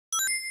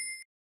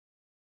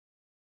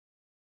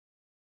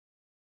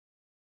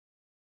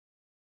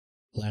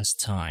Last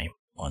time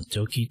on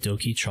Doki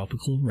Doki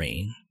Tropical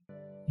Rain.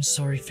 I'm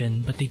sorry,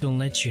 Finn, but they don't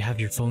let you have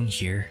your phone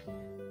here.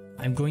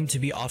 I'm going to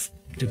be off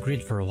the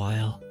grid for a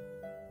while.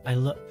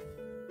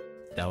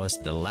 That was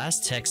the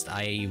last text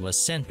I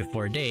was sent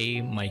before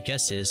they, my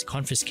guess is,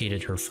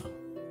 confiscated her phone.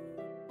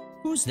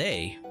 Who's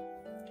they?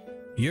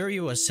 Yuri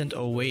was sent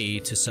away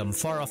to some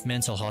far-off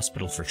mental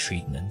hospital for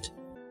treatment.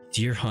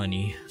 Dear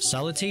honey,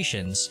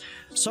 salutations.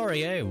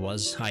 Sorry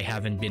I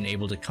haven't been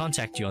able to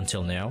contact you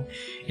until now.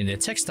 In the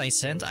text I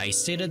sent, I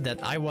stated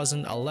that I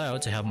wasn't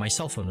allowed to have my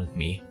cell phone with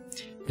me.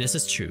 This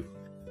is true.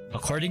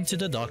 According to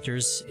the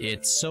doctors,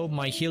 it's so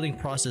my healing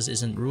process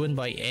isn't ruined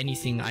by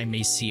anything I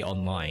may see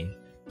online.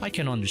 I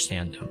can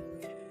understand them.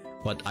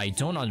 What I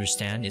don't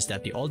understand is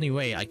that the only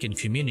way I can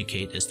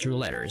communicate is through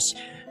letters.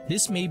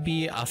 This may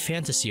be a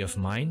fantasy of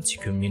mine to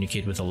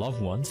communicate with a loved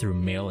one through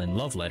mail and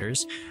love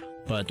letters,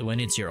 but when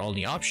it's your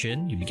only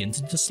option, you begin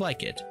to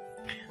dislike it.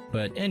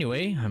 But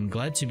anyway, I'm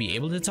glad to be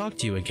able to talk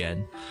to you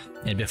again.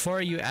 And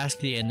before you ask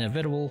the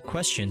inevitable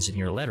questions in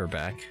your letter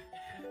back,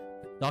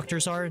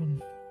 doctors are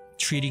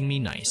treating me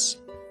nice.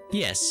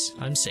 Yes,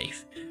 I'm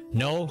safe.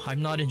 No,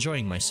 I'm not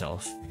enjoying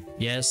myself.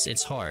 Yes,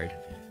 it's hard.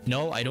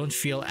 No, I don't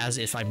feel as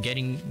if I'm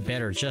getting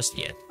better just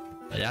yet.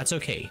 But that's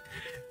okay.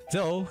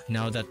 Though,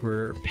 now that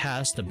we're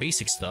past the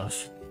basic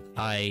stuff,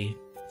 I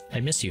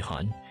miss you,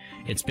 hon.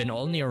 It's been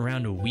only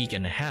around a week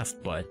and a half,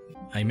 but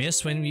I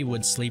miss when we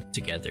would sleep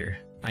together.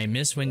 I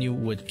miss when you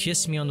would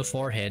kiss me on the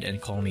forehead and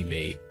call me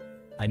babe.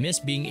 I miss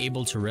being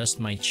able to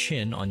rest my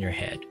chin on your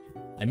head.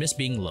 I miss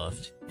being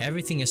loved.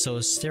 Everything is so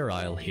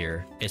sterile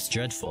here. It's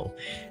dreadful.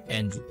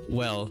 And,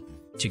 well,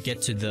 to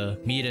get to the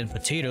meat and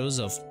potatoes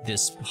of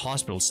this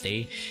hospital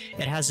stay,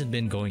 it hasn't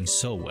been going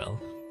so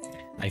well.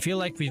 I feel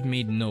like we've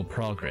made no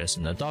progress,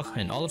 and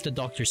all of the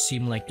doctors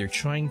seem like they're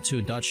trying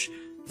to dodge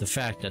the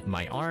fact that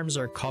my arms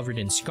are covered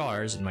in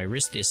scars and my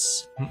wrist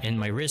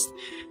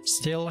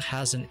still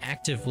has an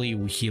actively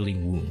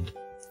healing wound.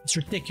 It's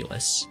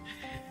ridiculous.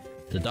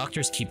 The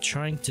doctors keep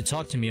trying to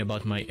talk to me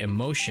about my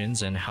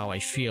emotions and how I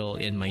feel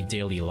in my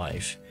daily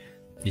life.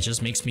 It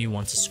just makes me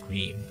want to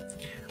scream.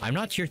 I'm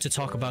not here to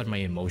talk about my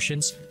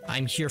emotions.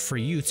 I'm here for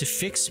you to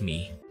fix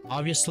me.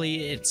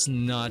 Obviously, it's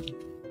not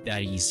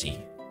that easy.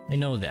 I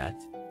know that.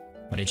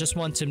 But I just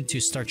want him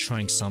to start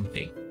trying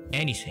something.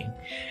 Anything.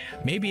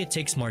 Maybe it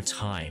takes more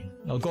time.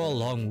 I'll go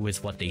along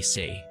with what they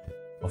say.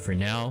 But for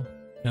now,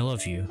 I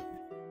love you.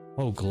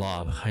 Oh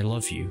Glob, I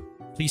love you.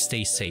 Please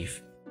stay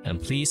safe.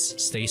 And please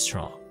stay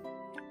strong.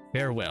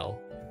 Farewell.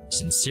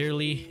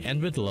 Sincerely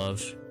and with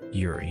love,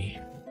 Yuri.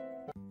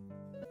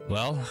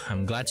 Well,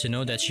 I'm glad to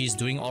know that she's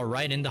doing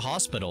alright in the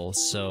hospital,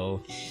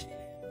 so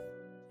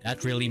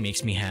that really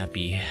makes me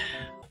happy.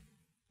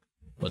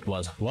 What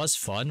was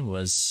fun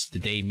was the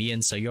day me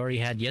and Sayori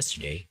had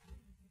yesterday.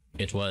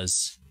 It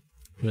was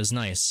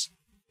nice.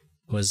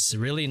 It was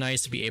really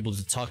nice to be able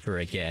to talk to her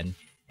again.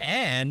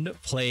 And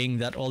playing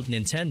that old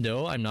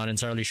Nintendo, I'm not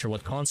entirely sure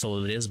what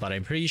console it is, but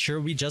I'm pretty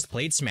sure we just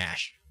played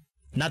Smash.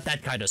 Not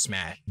that kind of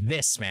Smash.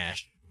 This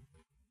Smash.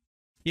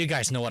 You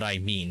guys know what I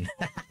mean.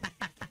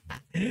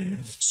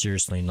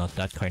 Seriously, not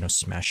that kind of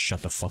Smash.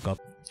 Shut the fuck up.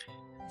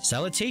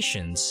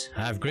 Salutations.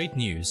 I have great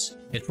news.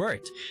 It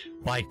worked.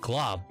 By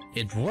Glob,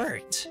 it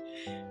worked.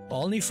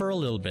 Only for a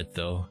little bit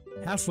though.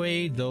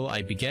 Halfway though,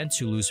 I began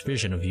to lose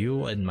vision of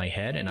you in my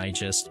head and I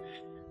just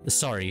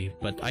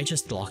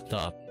locked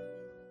up.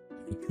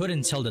 I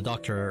couldn't tell the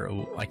doctor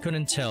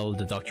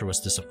was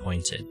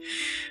disappointed.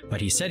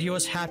 But he said he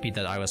was happy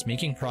that I was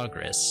making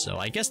progress, so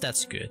I guess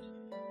that's good.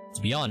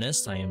 To be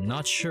honest, I am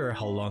not sure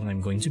how long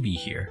I'm going to be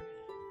here.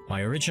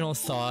 My original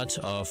thought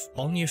of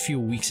only a few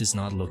weeks is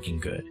not looking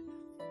good.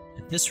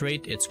 At this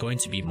rate, it's going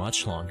to be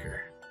much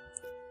longer.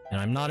 And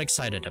I'm not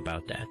excited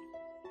about that.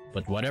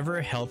 But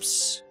whatever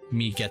helps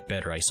me get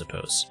better, I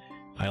suppose.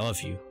 I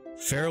love you.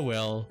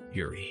 Farewell,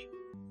 Yuri.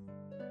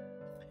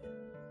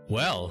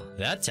 Well,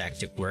 that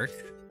tactic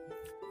worked.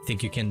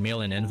 Think you can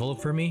mail an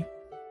envelope for me?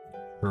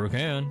 Sure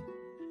can.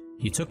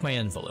 He took my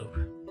envelope.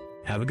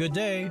 Have a good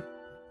day.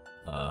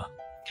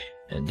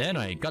 And then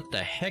I got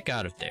the heck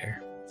out of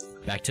there.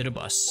 Back to the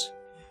bus.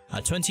 A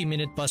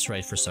 20-minute bus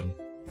ride for some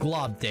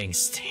glob dang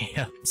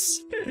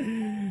stamps.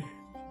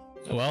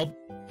 Well,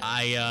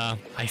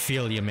 I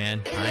feel you,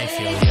 man. I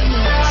feel you.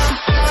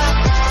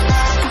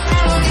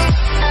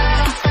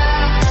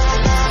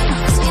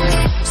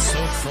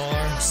 So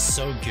far,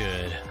 so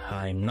good.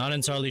 I'm not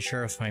entirely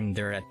sure if I'm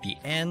there at the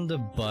end,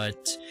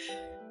 but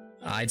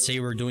I'd say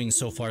we're doing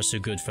so far so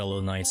good,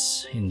 fellow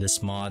knights, in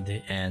this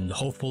mod, and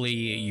hopefully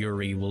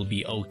Yuri will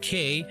be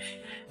okay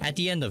at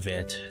the end of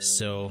it.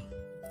 So,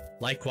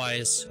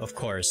 likewise, of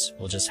course,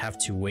 we'll just have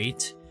to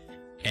wait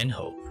and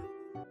hope.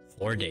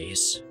 4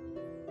 days.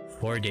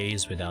 4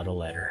 days without a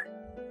letter.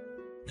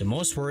 The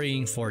most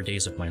worrying 4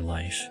 days of my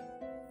life.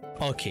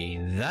 Okay,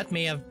 that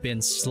may have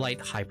been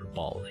slight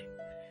hyperbole.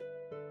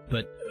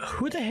 But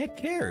who the heck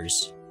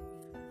cares?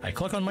 I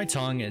cluck on my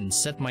tongue and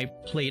set my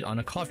plate on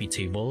a coffee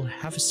table,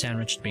 half a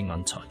sandwich being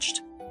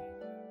untouched.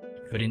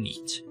 Couldn't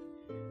eat.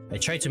 I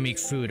tried to make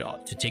food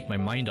to take my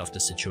mind off the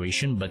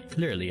situation, but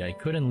clearly I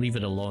couldn't leave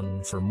it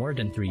alone for more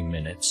than 3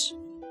 minutes.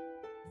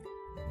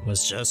 It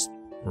was just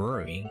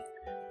worrying.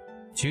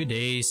 2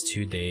 days,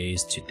 2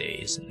 days, 2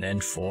 days, and then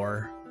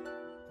 4.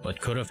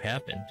 What could have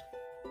happened?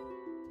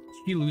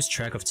 Did you lose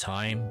track of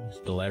time?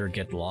 Did the letter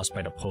get lost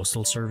by the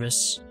postal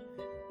service?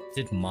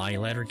 Did my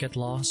letter get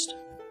lost?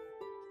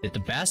 Did the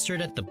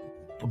bastard at the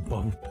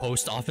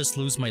post office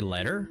lose my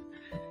letter?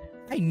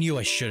 I knew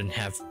I shouldn't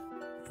have...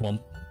 what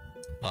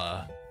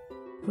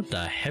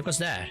the heck was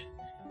that?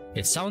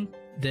 It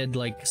sounded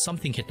like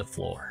something hit the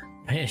floor.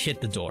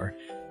 Hit the door.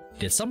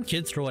 Did some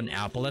kid throw an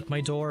apple at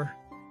my door?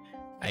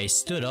 I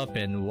stood up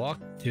and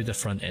walked to the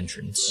front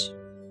entrance.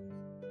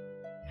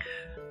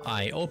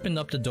 I opened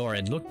up the door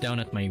and looked down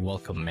at my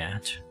welcome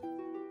mat.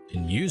 A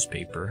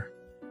newspaper?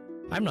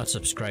 I'm not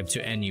subscribed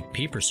to any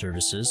paper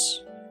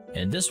services,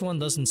 and this one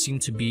doesn't seem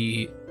to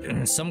be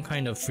some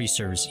kind of free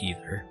service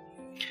either.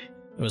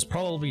 It was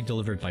probably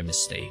delivered by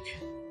mistake.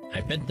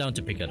 I bent down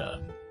to pick it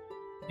up,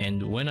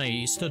 and when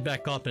I stood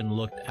back up and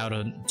looked out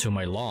onto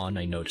my lawn,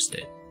 I noticed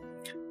it.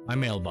 My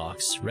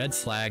mailbox, red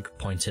flag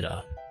pointed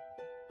up.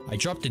 I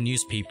dropped the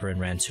newspaper and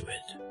ran to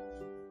it.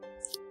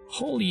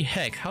 Holy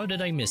heck, how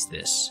did I miss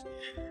this?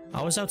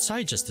 I was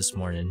outside just this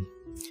morning.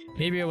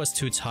 Maybe I was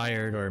too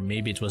tired, or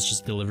maybe it was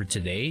just delivered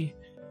today.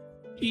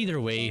 Either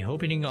way,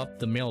 opening up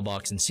the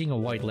mailbox and seeing a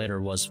white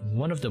letter was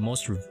one of the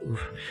most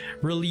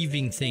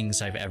relieving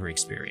things I've ever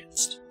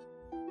experienced.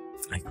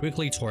 I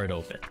quickly tore it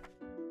open.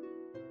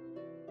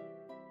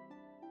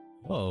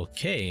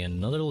 Okay,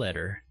 another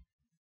letter.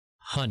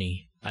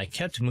 Honey, I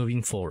kept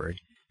moving forward.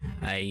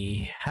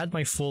 I had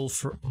my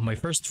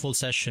first full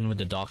session with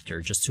the doctor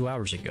just 2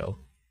 hours ago.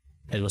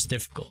 It was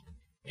difficult.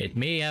 It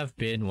may have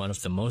been one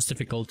of the most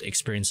difficult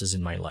experiences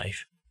in my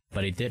life,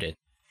 but I did it.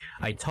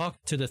 I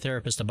talked to the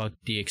therapist about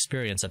the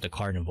experience at the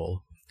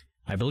carnival.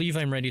 I believe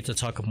I'm ready to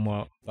talk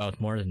about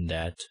more than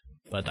that,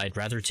 but I'd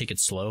rather take it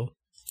slow,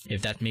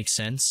 if that makes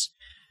sense.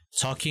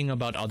 Talking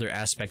about other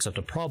aspects of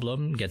the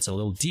problem gets a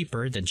little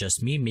deeper than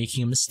just me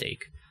making a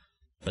mistake.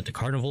 But the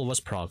carnival was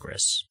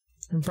progress.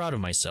 I'm proud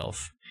of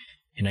myself,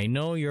 and I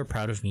know you're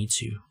proud of me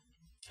too.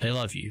 I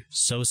love you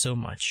so, so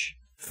much.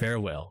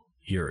 Farewell,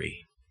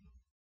 Yuri.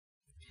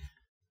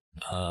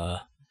 I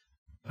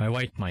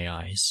wiped my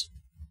eyes.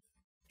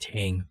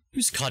 Dang,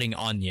 who's cutting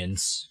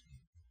onions?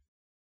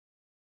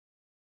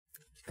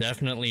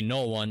 Definitely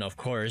no one, of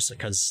course,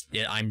 because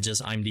I'm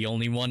the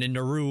only one in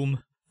the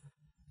room.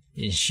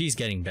 She's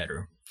getting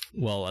better.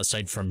 Well,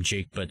 aside from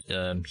Jake, but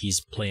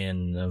he's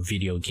playing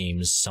video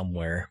games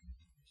somewhere.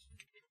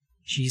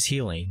 She's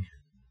healing.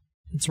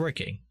 It's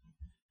working.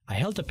 I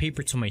held the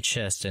paper to my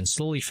chest and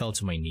slowly fell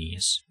to my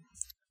knees.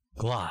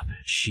 Glop,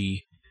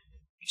 she's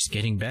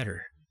getting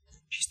better.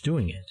 She's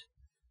doing it.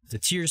 The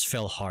tears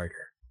fell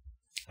harder.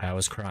 I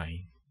was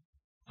crying.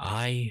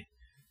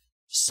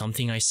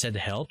 Something I said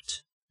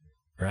helped,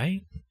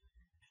 right?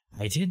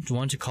 I didn't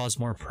want to cause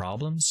more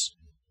problems.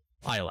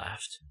 I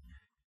laughed.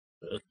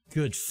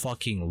 Good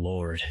fucking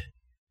lord.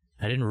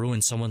 I didn't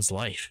ruin someone's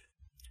life.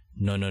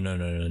 No.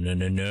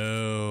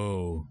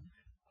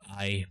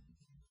 I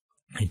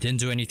didn't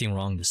do anything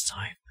wrong this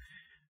time.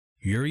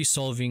 Yuri's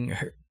solving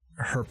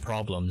her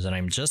problems and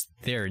I'm just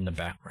there in the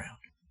background.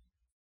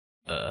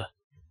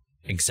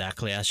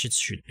 Exactly as it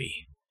should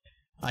be.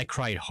 I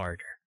cried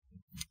harder.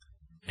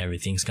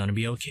 Everything's gonna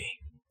be okay.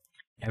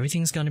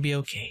 Everything's gonna be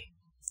okay.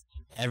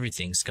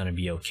 Everything's gonna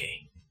be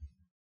okay.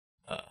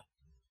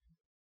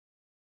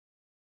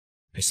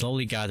 I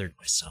slowly gathered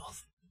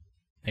myself.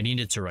 I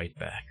needed to write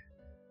back.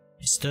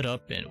 I stood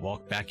up and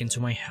walked back into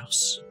my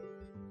house.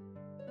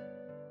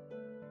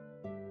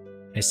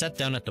 I sat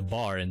down at the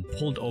bar and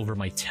pulled over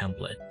my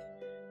template.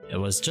 It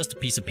was just a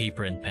piece of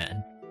paper and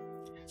pen.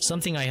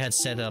 Something I had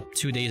set up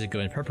 2 days ago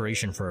in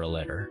preparation for a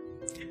letter.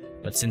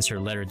 But since her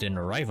letter didn't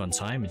arrive on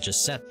time, it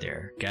just sat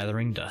there,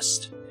 gathering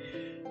dust.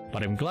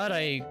 But I'm glad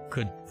I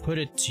could put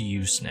it to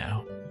use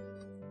now.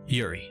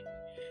 Yuri,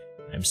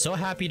 I'm so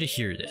happy to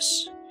hear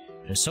this.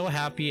 I'm so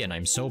happy and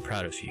I'm so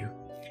proud of you.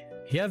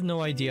 You have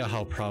no idea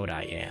how proud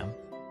I am.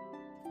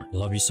 I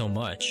love you so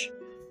much.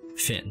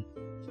 Finn.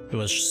 It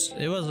was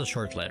a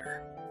short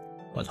letter,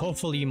 but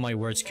hopefully my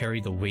words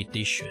carry the weight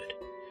they should.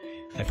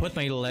 I put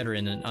my letter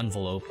in an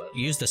envelope,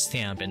 used a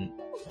stamp, and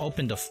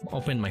opened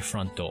my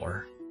front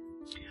door.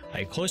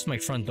 I closed my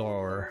front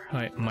door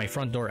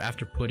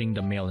after putting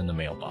the mail in the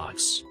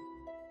mailbox.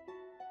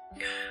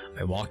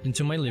 I walked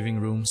into my living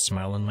room,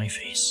 smile on my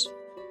face.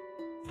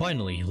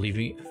 Finally,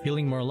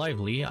 feeling more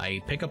lively,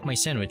 I picked up my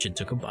sandwich and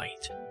took a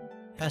bite.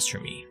 Passed for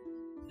me.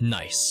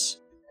 Nice.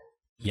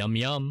 Yum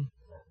yum.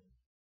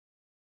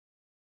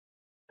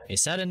 I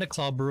sat in the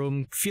club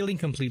room, feeling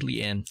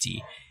completely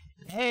empty.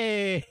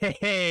 Hey,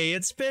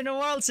 it's been a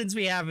while since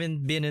we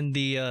haven't been in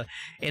the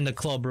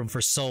club room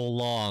for so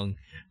long.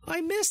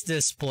 I miss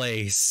this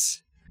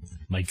place.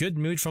 My good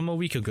mood from a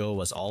week ago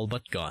was all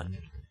but gone.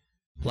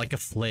 Like a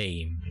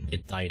flame,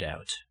 it died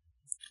out.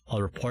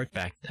 I'll report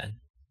back then.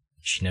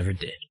 She never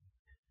did.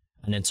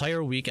 An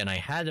entire week and I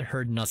had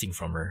heard nothing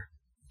from her.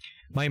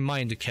 My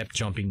mind kept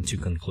jumping to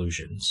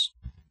conclusions.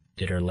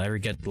 Did her letter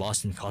get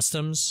lost in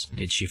customs?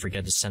 Did she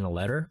forget to send a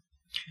letter?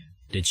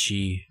 Did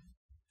she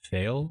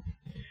fail?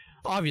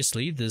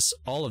 Obviously,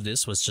 all of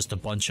this was just a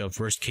bunch of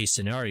worst-case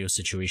scenario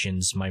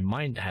situations my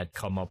mind had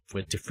come up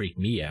with to freak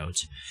me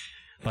out.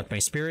 But my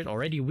spirit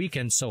already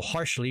weakened so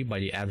harshly by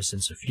the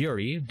absence of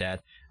Yuri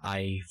that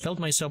I felt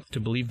myself to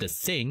believe the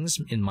things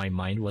in my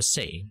mind was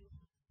saying.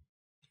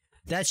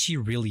 That she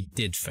really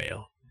did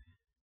fail.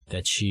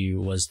 That she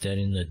was dead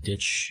in the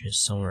ditch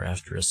somewhere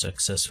after a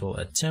successful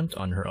attempt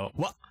on her own.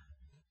 What?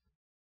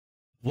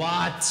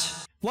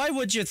 What? Why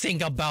would you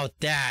think about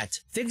that?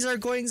 Things are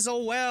going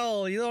so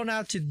well. You don't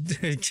have to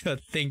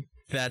think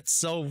that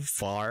so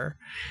far.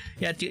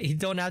 You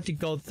don't have to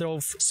go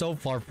so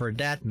far for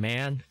that,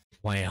 man.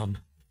 Wham.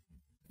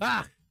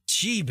 Ah!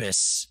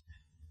 Jeebus!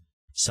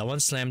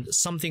 Someone slammed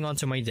something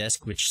onto my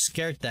desk which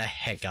scared the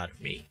heck out of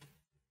me.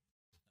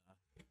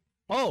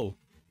 Oh!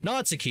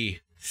 Natsuki!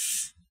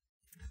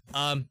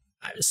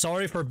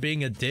 Sorry for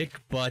being a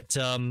dick, but,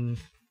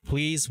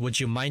 please,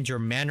 would you mind your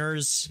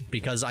manners?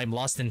 Because I'm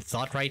lost in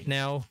thought right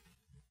now.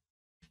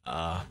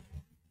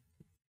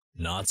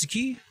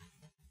 Natsuki?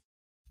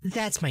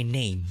 That's my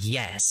name,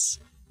 yes.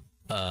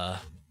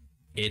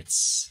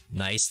 It's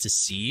nice to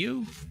see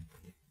you?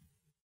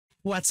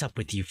 What's up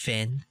with you,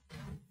 Finn?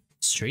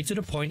 Straight to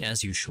the point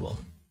as usual.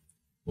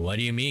 What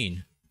do you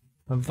mean?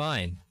 I'm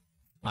fine.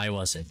 I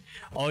wasn't.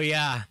 Oh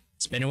yeah,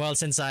 it's been a while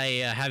since I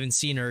haven't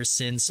seen her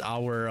since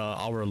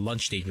our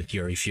lunch date with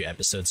Yuri a few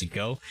episodes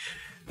ago.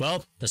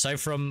 Well, aside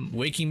from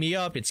waking me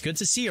up, it's good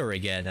to see her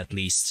again, at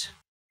least.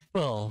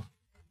 Well,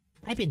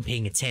 I've been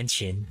paying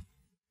attention.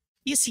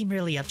 You seem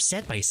really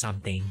upset by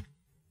something.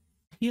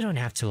 You don't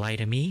have to lie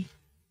to me.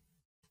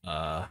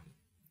 Wow,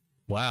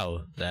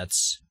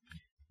 that's...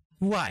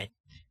 What?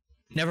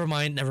 Never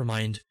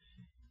mind.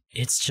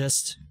 It's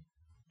just...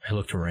 I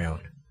looked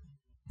around.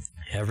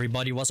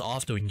 Everybody was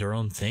off doing their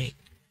own thing.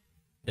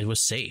 It was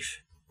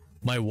safe.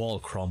 My wall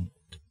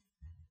crumbled.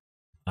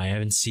 I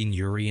haven't seen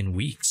Yuri in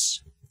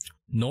weeks.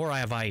 Nor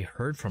have I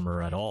heard from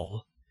her at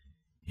all.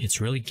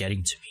 It's really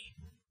getting to me.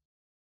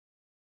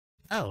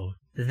 Oh,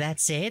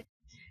 that's it?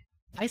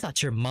 I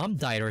thought your mom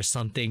died or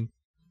something.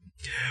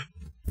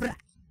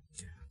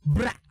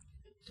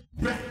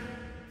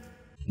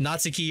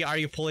 Natsuki, are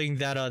you pulling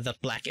that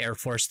Black Air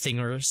Force thing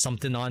or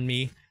something on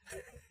me?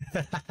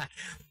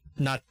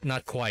 Not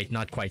quite.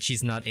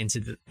 She's not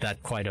into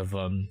that quite of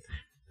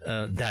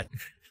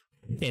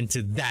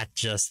into that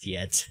just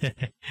yet.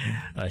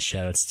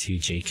 Shoutouts to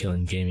J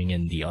Killen Gaming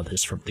and the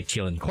others from the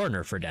Killen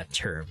Corner for that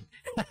term.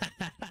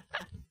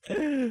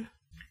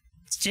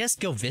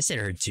 Just go visit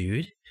her,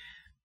 dude.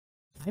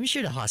 I'm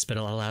sure the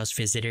hospital allows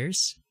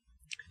visitors.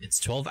 It's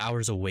 12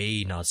 hours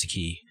away,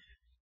 Natsuki.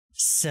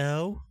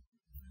 So?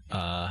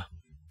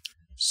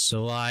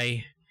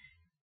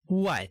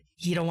 What?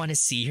 You don't want to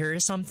see her or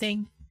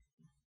something?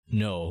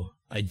 No,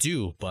 I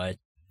do, but...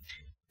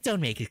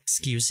 Don't make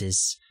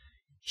excuses.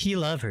 You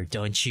love her,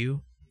 don't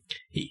you?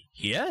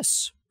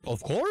 Yes,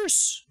 of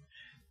course.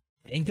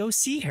 Then go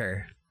see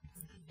her.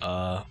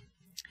 I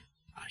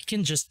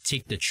can just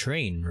take the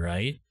train,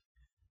 right?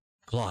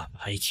 Glop,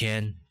 I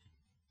can.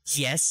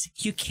 Yes,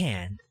 you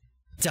can.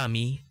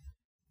 Dummy.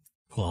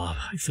 Glop,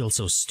 I feel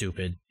so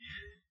stupid.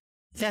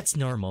 That's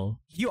normal.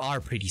 You are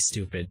pretty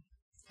stupid.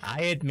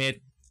 I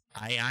admit,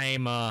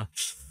 I'm a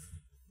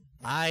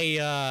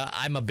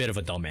bit of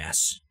a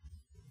dumbass.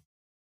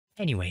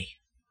 Anyway,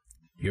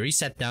 Yuri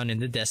sat down in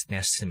the desk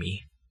next to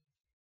me.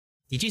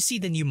 Did you see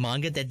the new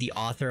manga that the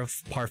author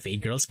of Parfait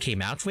Girls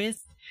came out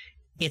with?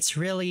 It's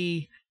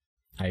really...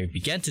 I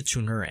began to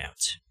tune her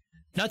out.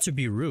 Not to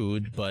be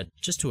rude, but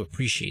just to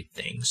appreciate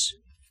things.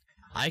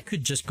 I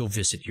could just go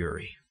visit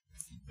Yuri.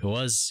 It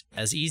was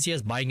as easy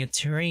as buying a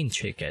train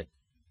ticket.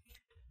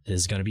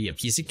 This is gonna be a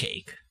piece of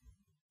cake.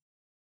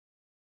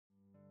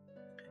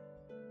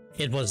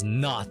 It was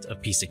not a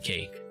piece of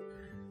cake.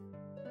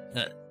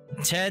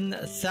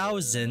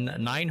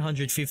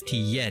 10,950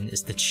 yen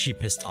is the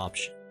cheapest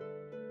option.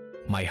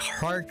 My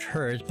heart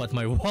hurt, but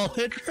my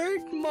wallet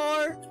hurt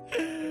more.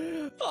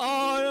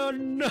 Oh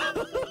no!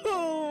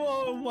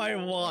 Oh, my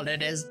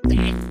wallet is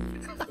dead.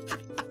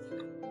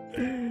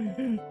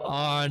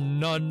 Oh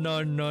no.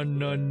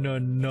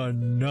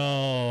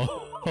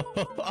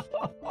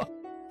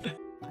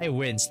 I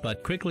winced,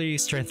 but quickly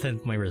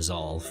strengthened my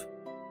resolve.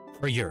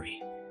 For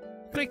Yuri.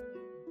 Click.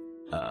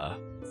 A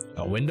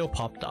window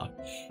popped up.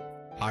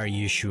 Are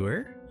you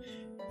sure?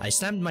 I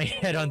slammed my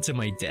head onto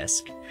my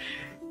desk.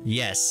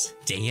 Yes,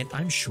 dang it,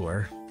 I'm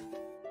sure.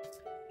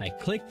 I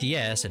clicked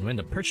yes, and when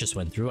the purchase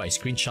went through, I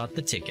screenshot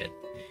the ticket.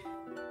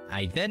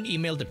 I then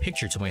emailed a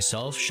picture to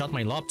myself, shut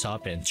my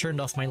laptop, and turned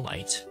off my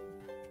light.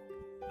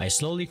 I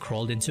slowly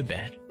crawled into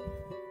bed.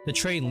 The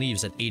train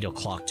leaves at 8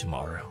 o'clock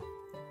tomorrow.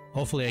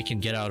 Hopefully I can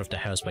get out of the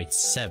house by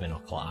 7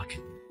 o'clock.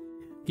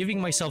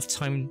 Giving myself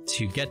time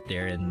to get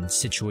there and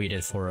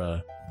situated for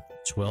a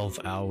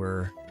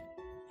 12-hour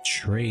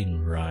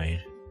train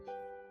ride.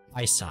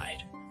 I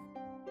sighed.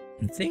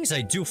 Things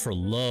I do for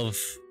love.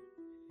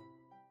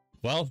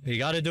 Well, you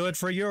gotta do it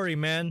for Yuri,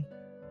 man.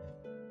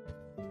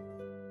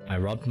 I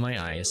rubbed my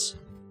eyes.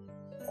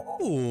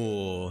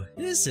 Ooh,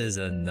 this is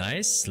a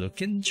nice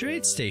looking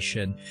train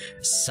station.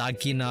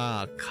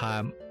 Sagina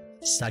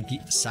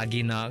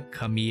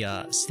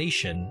Kamiya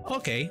Station.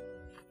 Okay.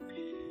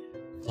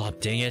 Oh,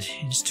 dang it.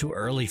 It's too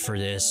early for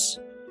this.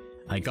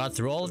 I got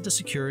through all of the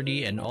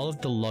security and all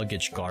of the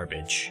luggage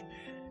garbage.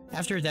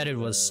 After that, it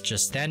was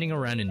just standing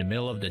around in the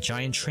middle of the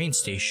giant train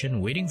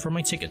station waiting for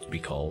my ticket to be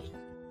called.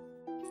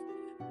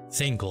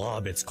 Thank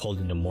God it's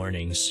cold in the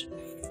mornings.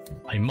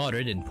 I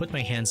muttered and put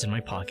my hands in my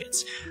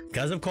pockets.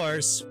 Because of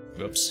course...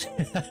 Oops.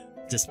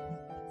 Just...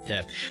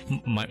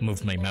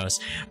 moved my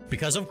mouse.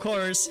 Because of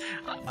course,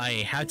 I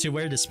had to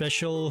wear the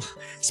special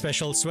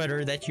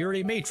sweater that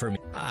Yuri made for me.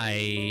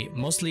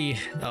 Mostly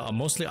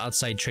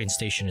outside train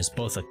station is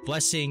both a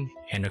blessing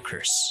and a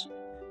curse.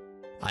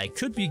 I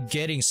could be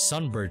getting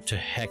sunburned to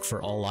heck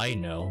for all I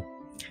know.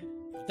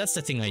 That's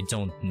the thing I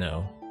don't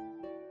know.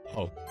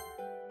 Oh.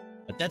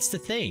 But that's the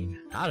thing.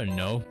 I don't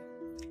know.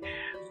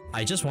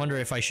 I just wonder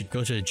if I should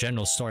go to the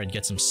general store and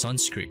get some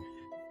sunscreen.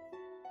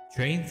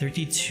 Train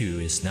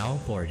 32 is now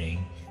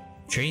boarding.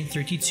 Train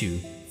 32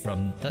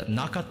 from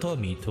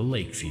Nakatomi to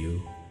Lakeview.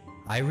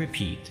 I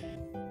repeat.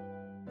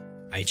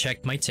 I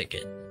checked my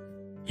ticket.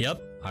 Yep,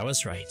 I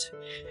was right.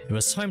 It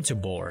was time to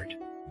board.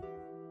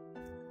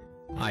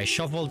 I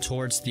shuffled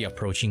towards the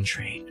approaching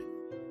train.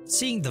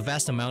 Seeing the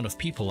vast amount of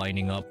people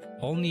lining up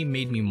only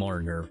made me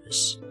more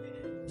nervous.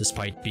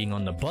 Despite being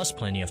on the bus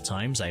plenty of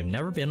times, I've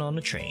never been on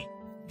a train.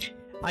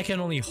 I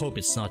can only hope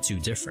it's not too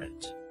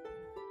different.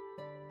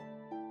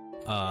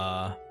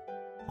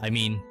 I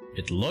mean,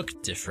 it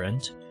looked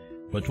different,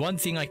 but one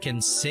thing I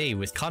can say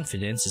with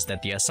confidence is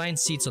that the assigned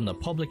seats on the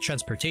public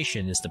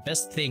transportation is the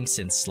best thing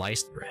since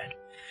sliced bread.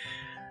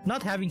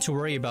 Not having to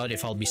worry about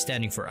if I'll be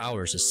standing for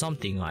hours is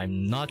something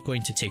I'm not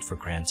going to take for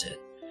granted.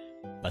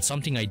 But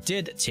something I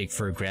did take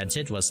for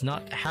granted was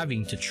not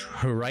having to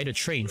ride a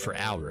train for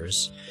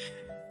hours.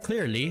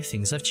 Clearly,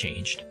 things have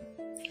changed.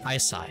 I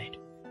sighed.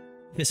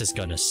 This is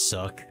gonna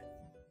suck.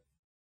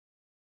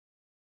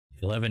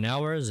 11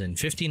 hours and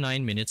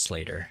 59 minutes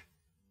later.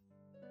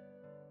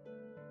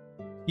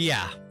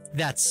 Yeah,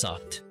 that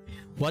sucked.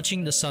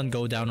 Watching the sun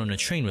go down on a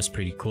train was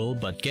pretty cool,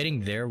 but getting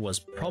there was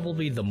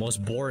probably the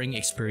most boring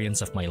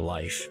experience of my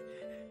life.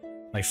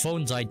 My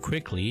phone died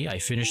quickly, I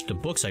finished the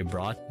books I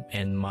brought,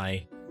 and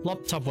my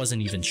laptop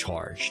wasn't even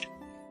charged.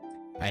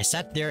 I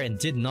sat there and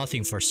did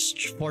nothing for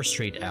 4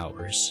 straight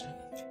hours.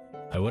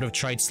 I would have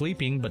tried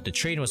sleeping, but the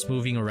train was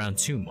moving around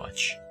too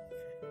much.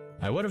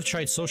 I would have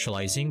tried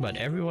socializing, but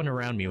everyone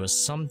around me was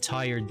some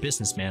tired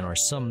businessman or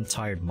some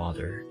tired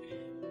mother.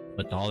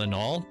 But all in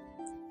all,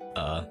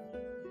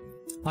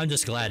 I'm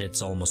just glad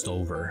it's almost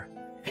over.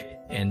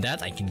 And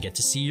that I can get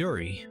to see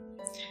Yuri.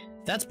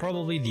 That's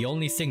probably the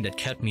only thing that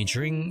kept me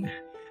during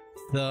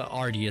the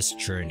arduous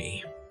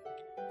journey.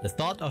 The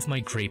thought of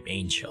my grape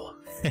angel.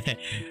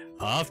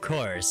 Of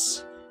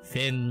course,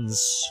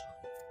 Finn's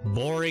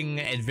boring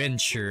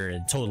adventure,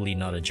 totally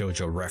not a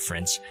JoJo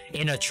reference,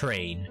 in a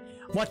train.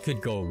 What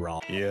could go wrong?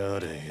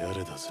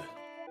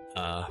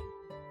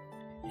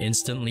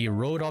 Instantly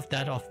wrote off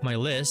that off my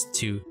list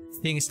to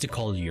things to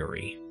call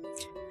Yuri.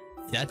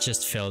 That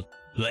just felt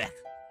bleh.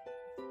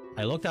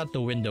 I looked out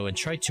the window and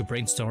tried to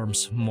brainstorm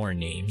some more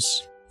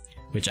names,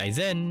 which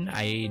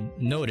I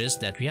noticed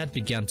that we had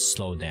begun to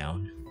slow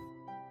down.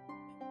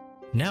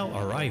 Now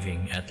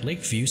arriving at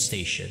Lakeview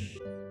Station.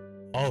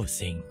 Oh,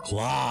 thank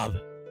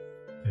God!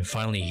 I'm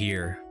finally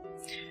here.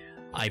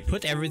 I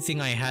put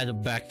everything I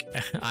had back.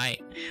 I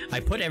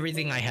put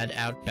everything I had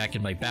out back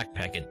in my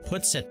backpack and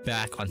put set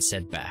back on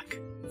said back.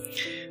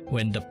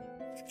 When the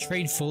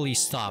train fully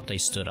stopped, I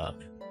stood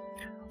up,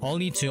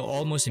 only to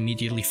almost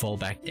immediately fall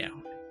back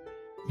down.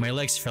 My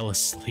legs fell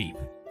asleep.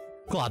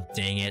 God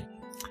dang it!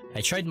 I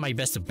tried my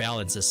best to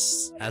balance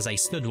as I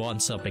stood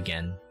once up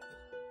again.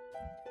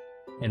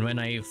 And when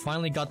I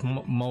finally got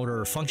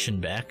motor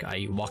function back,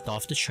 I walked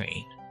off the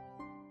train.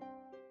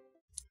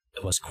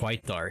 It was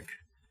quite dark.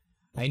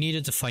 I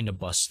needed to find a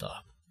bus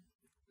stop,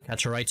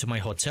 catch a ride to my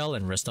hotel,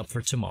 and rest up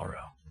for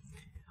tomorrow.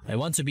 I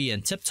want to be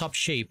in tip-top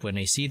shape when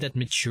I see that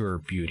mature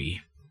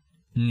beauty.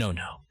 No,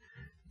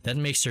 that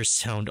makes her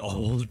sound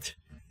old.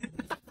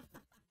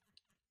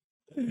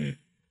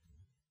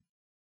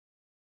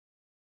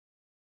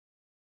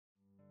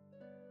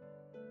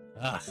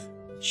 Ah,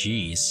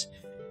 jeez.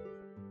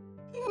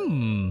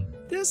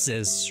 This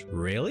is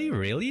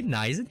really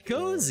nice and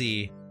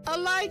cozy. I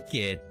like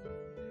it.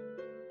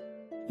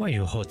 Why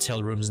do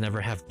hotel rooms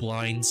never have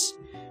blinds?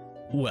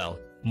 Well,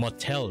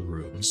 motel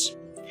rooms.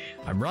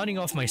 I'm running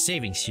off my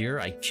savings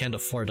here, I can't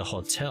afford a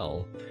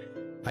hotel.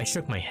 I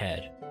shook my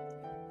head.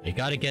 I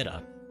gotta get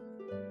up.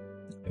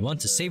 I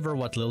want to savor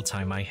what little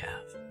time I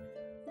have.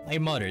 I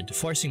muttered,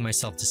 forcing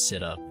myself to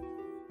sit up.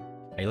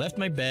 I left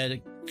my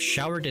bed,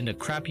 showered in the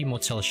crappy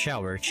motel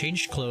shower,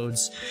 changed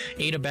clothes,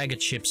 ate a bag of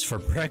chips for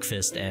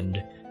breakfast,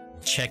 and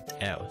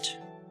checked out.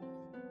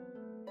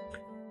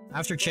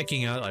 After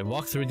checking out, I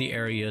walked through the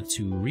area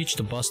to reach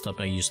the bus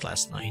stop I used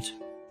last night.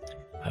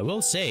 I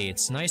will say,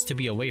 it's nice to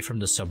be away from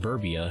the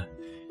suburbia.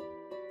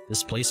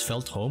 This place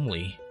felt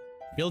homely.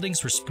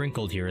 Buildings were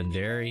sprinkled here and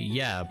there,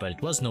 yeah, but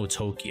it was no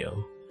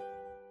Tokyo.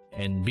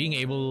 And being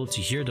able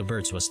to hear the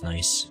birds was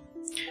nice.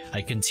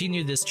 I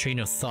continued this train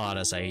of thought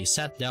as I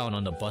sat down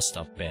on the bus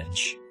stop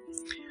bench.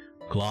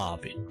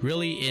 Glob, it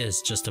really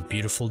is just a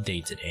beautiful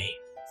day today.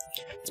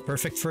 It's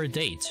perfect for a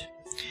date.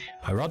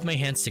 I rubbed my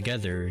hands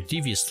together,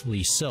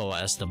 deviously so,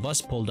 as the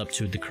bus pulled up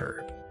to the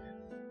curb.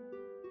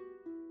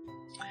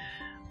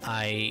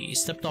 I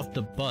stepped off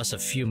the bus a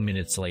few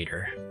minutes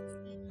later.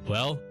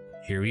 Well,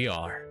 here we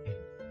are.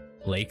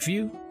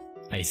 Lakeview,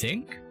 I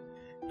think?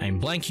 I'm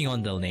blanking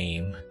on the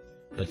name,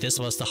 but this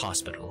was the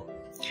hospital,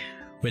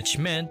 which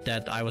meant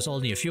that I was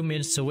only a few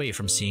minutes away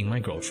from seeing my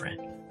girlfriend.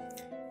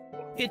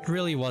 It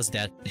really was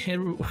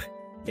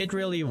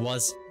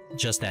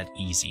just that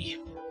easy.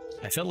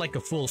 I felt like a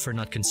fool for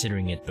not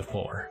considering it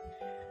before.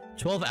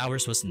 12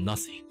 hours was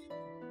nothing.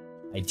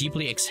 I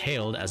deeply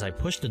exhaled as I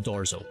pushed the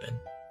doors open.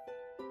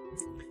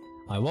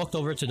 I walked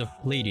over to the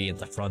lady at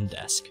the front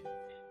desk.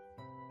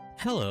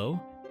 Hello.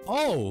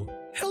 Oh,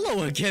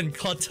 hello again,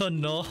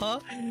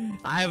 Kotonoha.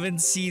 I haven't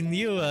seen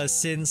you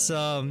since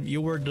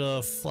you were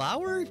the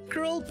flower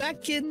girl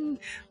back in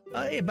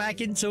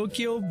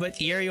Tokyo, but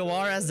here you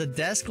are as the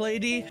desk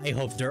lady. I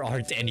hope there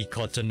aren't any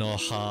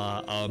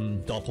Kotonoha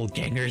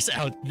doppelgangers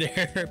out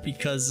there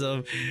because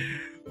of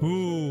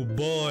ooh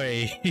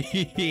boy.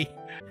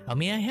 How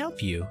may I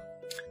help you?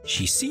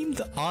 She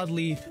seemed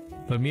oddly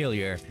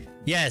familiar.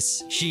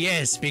 Yes, she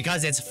is,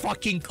 because it's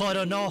fucking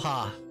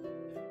Kotonoha.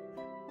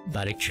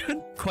 But I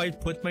couldn't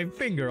quite put my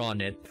finger on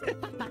it.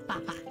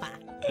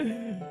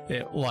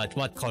 What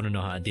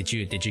Kononoha? Did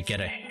you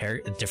get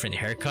a different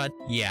haircut?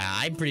 Yeah,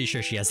 I'm pretty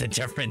sure she has a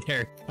different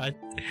haircut.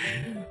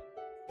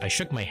 I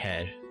shook my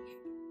head.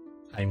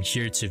 I'm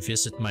here to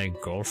visit my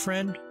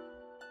girlfriend?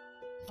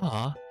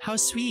 Aw, how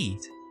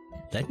sweet.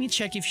 Let me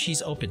check if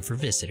she's open for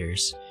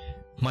visitors.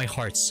 My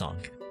heart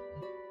sunk.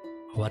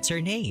 What's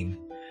her name?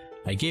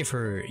 I gave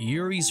her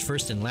Yuri's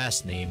first and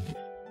last name,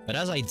 but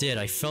as I did,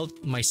 I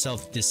felt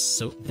myself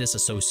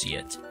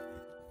disassociate.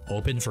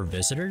 Open for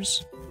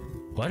visitors?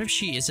 What if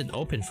she isn't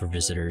open for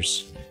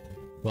visitors?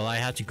 Will I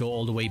have to go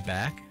all the way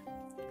back?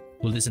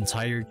 Will this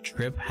entire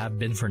trip have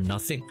been for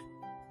nothing?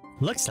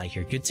 Looks like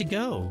you're good to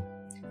go.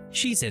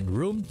 She's in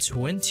room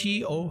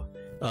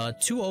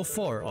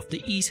 204 of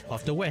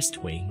the West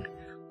Wing.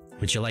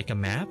 Would you like a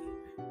map?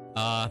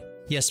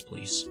 Yes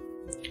please.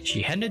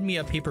 She handed me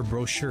a paper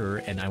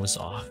brochure and I was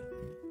off.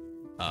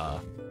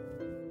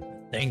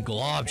 Thank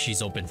Glob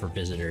she's open for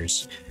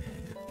visitors.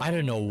 I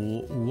don't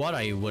know what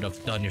I would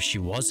have done if she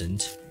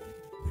wasn't.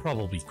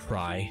 Probably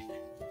cry.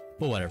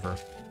 But whatever.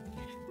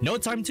 No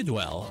time to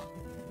dwell.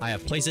 I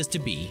have places to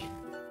be.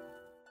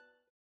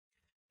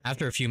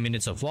 After a few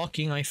minutes of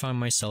walking, I found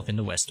myself in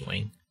the West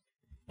Wing.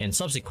 And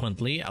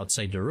subsequently,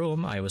 outside the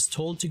room I was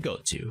told to go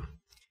to.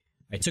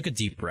 I took a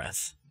deep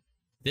breath.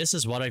 This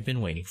is what I've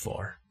been waiting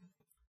for.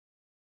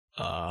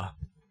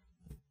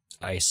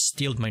 I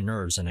steeled my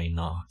nerves and I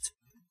knocked.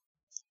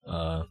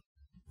 No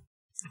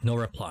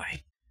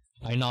reply.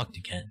 I knocked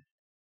again.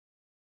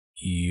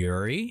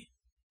 Yuri?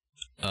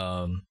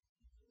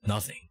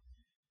 Nothing.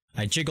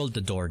 I jiggled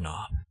the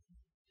doorknob.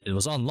 It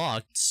was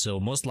unlocked, so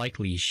most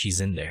likely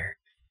she's in there.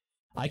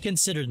 I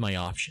considered my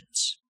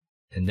options.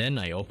 And then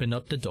I opened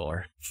up the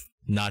door.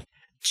 Not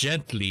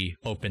gently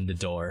opened the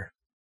door.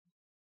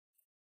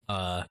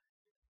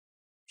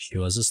 She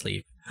was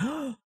asleep.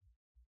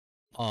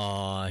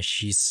 Aw,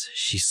 she's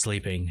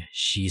sleeping.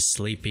 She's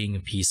sleeping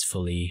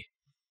peacefully.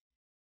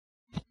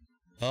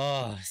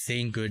 Oh,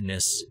 thank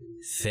goodness.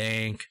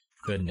 Thank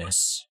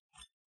goodness.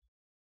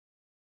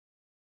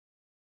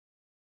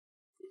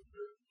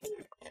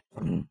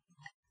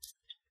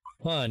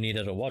 Well, I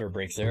needed a water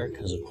break there,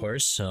 because of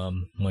course,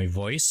 my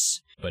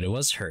voice. But it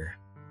was her.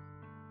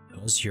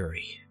 It was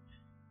Yuri.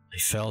 I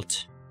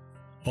felt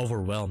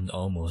overwhelmed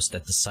almost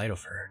at the sight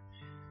of her.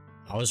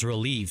 I was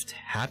relieved,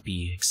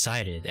 happy,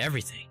 excited,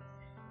 everything.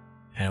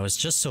 And I was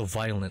just so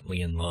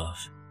violently in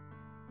love.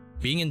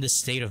 Being in this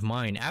state of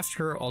mind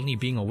after only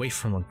being away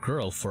from a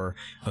girl for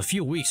a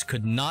few weeks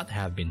could not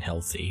have been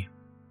healthy.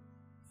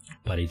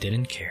 But I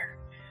didn't care.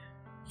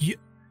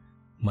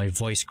 My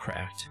voice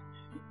cracked.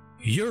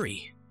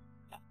 Yuri!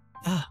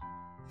 Ah!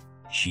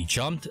 She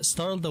jumped,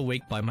 startled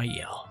awake by my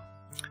yell.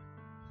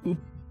 Oop,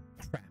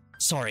 crap,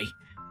 sorry.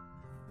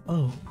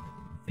 Oh,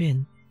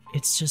 Finn,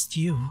 it's just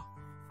you.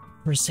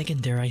 For a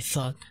second there I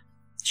thought...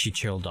 She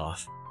trailed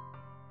off,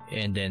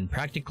 and then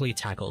practically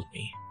tackled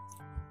me.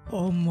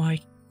 Oh my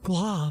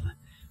glob.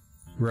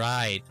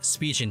 Right,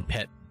 speech and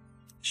pet.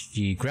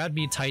 She grabbed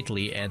me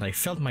tightly and I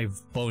felt my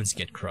bones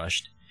get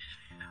crushed,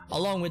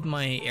 along with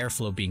my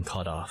airflow being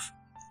cut off.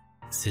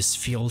 This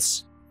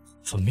feels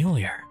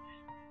familiar.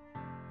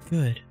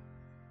 Good.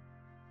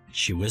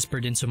 She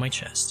whispered into my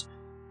chest.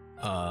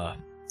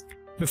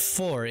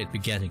 Before it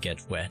began to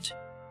get wet.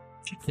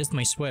 She kissed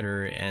my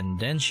sweater and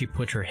then she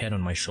put her head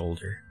on my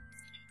shoulder.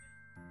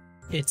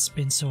 It's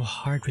been so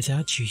hard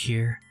without you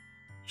here,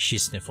 she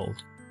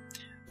sniffled.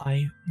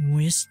 I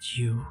missed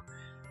you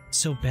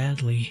so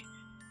badly.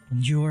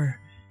 And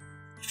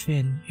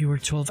Finn, you were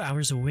 12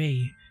 hours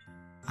away.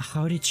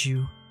 How did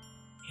you...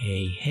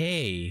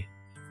 Hey.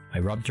 I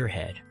rubbed her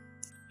head.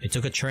 I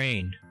took a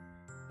train.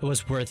 It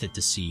was worth it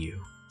to see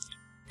you.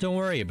 Don't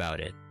worry about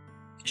it.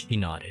 She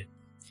nodded.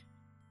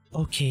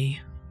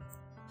 Okay.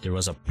 There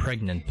was a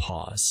pregnant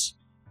pause.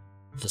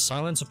 The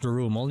silence of the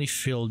room only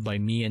filled by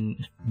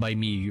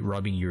me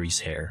rubbing Yuri's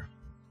hair.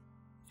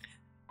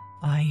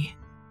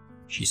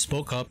 She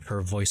spoke up,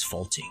 her voice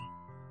faltering.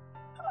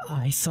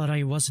 I thought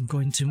I wasn't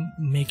going to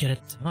make it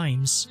at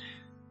times.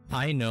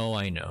 I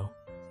know.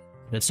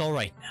 It's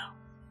alright now.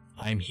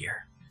 I'm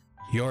here.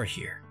 You're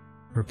here.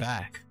 We're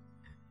back.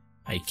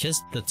 I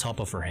kissed the top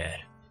of her head.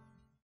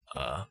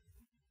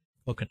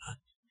 Coconut.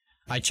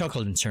 I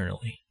chuckled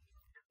internally.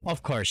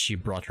 Of course she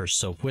brought her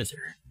soap with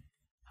her.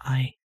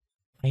 I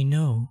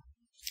know.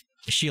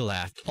 She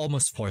laughed,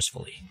 almost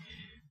forcefully.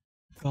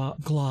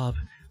 Glob,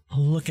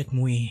 look at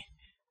me.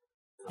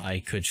 I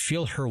could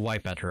feel her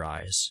wipe at her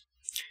eyes.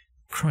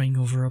 Crying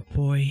over a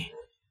boy?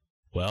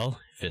 Well,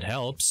 if it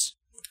helps.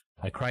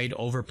 I cried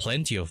over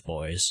plenty of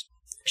boys.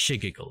 She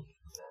giggled.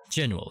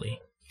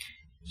 Genuinely.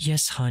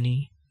 Yes,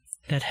 honey.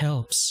 That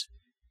helps.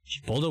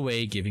 She pulled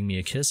away, giving me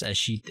a kiss as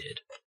she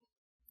did.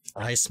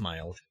 I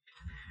smiled.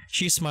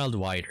 She smiled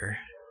wider.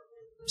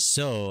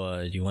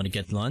 So, do you want to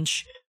get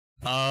lunch?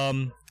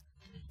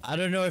 I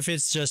don't know if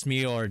it's just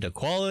me or the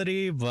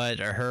quality, but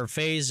her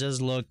face just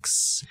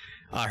looks...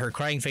 her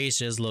crying face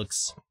just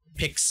looks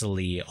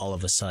pixely all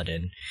of a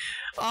sudden.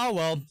 Oh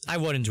well, I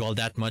wouldn't dwell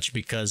that much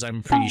because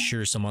I'm pretty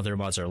sure some other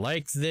mods are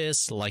like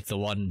this, like the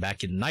one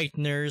back in Night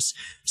Nurse,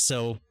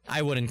 so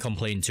I wouldn't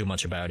complain too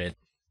much about it.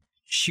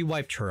 She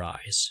wiped her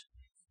eyes.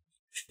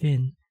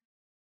 Finn,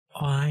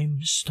 I'm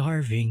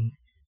starving.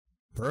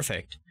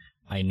 Perfect.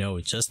 I know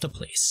just the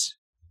place.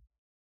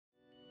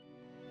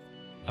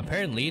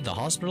 Apparently, the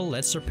hospital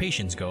lets their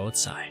patients go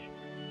outside.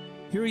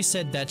 Yuri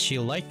said that she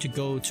liked to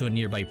go to a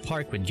nearby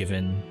park when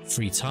given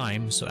free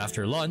time, so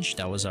after lunch,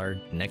 that was our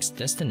next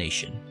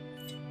destination.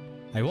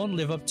 I won't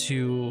live up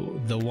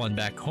to the one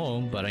back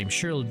home, but I'm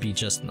sure it'll be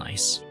just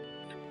nice.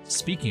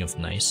 Speaking of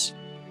nice,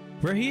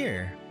 we're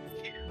here!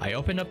 I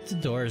opened up the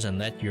doors and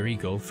let Yuri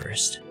go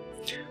first.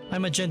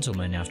 I'm a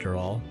gentleman after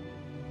all.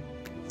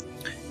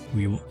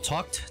 We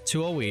talked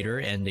to a waiter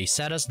and they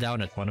sat us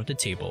down at one of the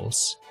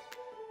tables.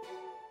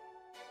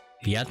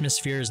 The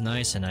atmosphere is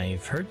nice and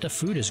I've heard the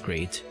food is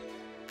great.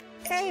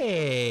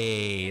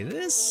 Hey,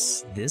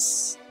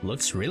 this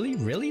looks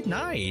really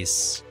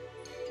nice.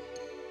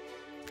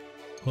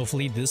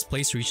 Hopefully this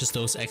place reaches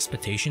those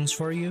expectations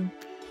for you.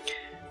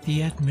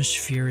 The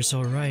atmosphere is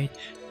alright,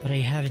 but I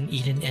haven't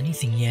eaten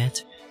anything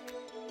yet.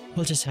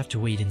 We'll just have to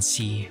wait and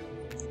see.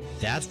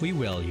 That we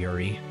will,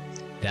 Yuri.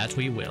 That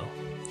we will.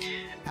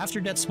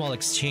 After that small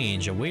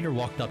exchange, a waiter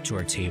walked up to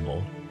our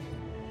table.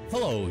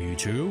 Hello, you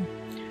two.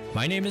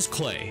 My name is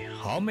Clay.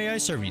 How may I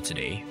serve you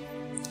today?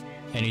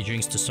 Any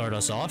drinks to start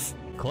us off?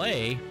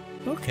 Clay?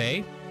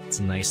 Okay. It's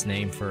a nice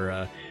name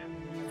for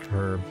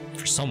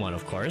someone,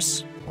 of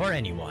course. Or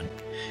anyone.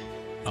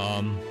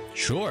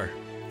 Sure.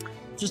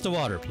 Just the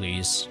water,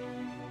 please.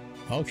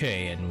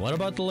 Okay, and what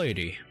about the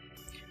lady?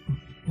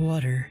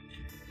 Water,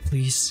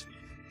 please.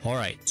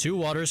 Alright, 2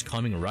 waters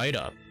coming right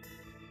up.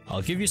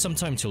 I'll give you some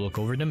time to look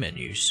over the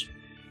menus.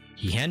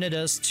 He handed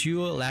us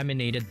 2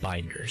 laminated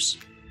binders.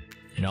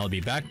 And I'll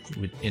be back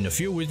in a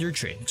few with your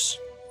drinks.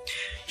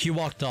 He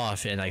walked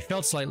off and I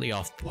felt slightly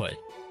off-put.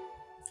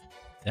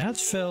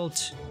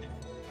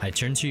 I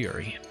turned to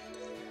Yuri.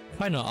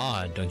 Kinda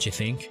odd, don't you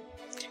think?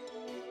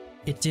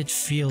 It did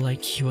feel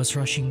like he was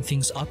rushing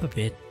things up a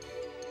bit.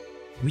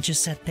 We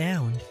just sat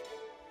down.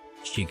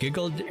 She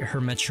giggled her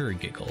mature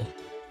giggle.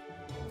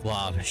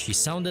 Wow, she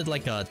sounded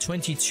like a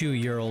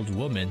 22-year-old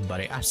woman,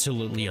 but I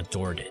absolutely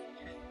adored it.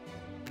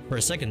 For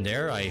a second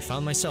there, I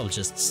found myself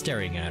just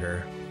staring at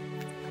her.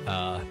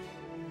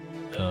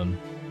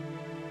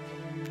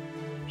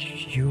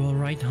 You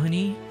alright,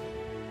 honey?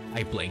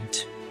 I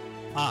blinked.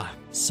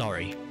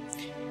 Sorry.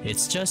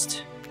 It's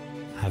just...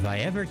 Have I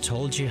ever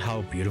told you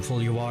how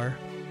beautiful you are?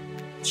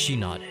 She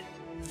nodded.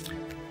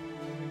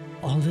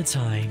 All the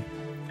time.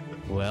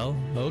 Well,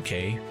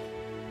 okay.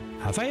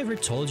 Have I ever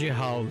told you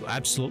how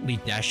absolutely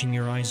dashing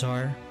your eyes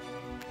are?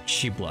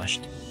 She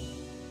blushed.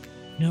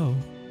 No,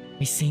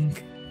 I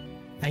think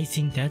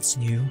that's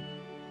new.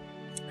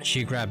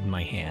 She grabbed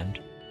my hand.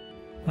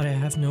 But I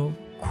have no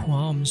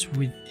qualms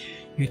with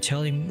you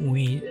telling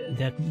me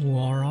that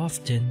more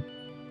often.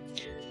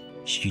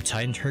 She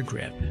tightened her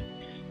grip.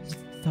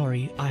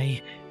 Sorry,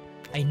 I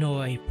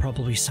know I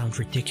probably sound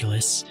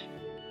ridiculous.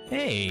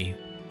 Hey!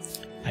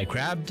 I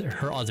grabbed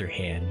her other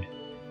hand.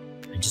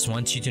 I just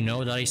want you to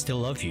know that I still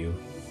love you.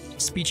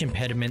 Speech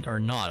impediment or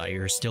not,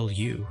 you're still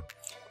you.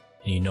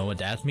 And you know what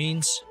that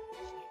means?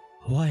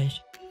 What?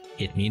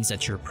 It means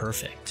that you're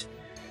perfect.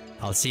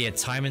 I'll say it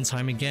time and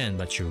time again,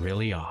 but you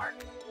really are.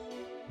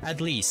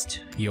 At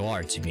least, you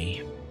are to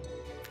me.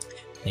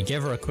 I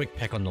gave her a quick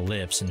peck on the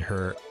lips and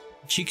her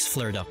cheeks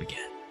flared up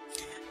again.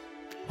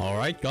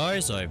 Alright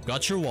guys, I've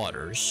got your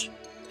waters.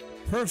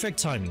 Perfect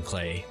timing,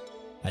 Clay.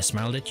 I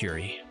smiled at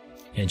Yuri.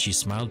 and she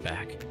smiled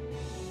back.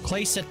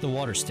 Clay set the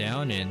waters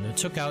down and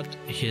took out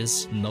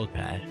his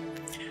notepad.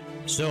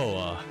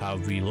 So,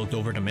 have we looked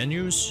over the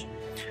menus?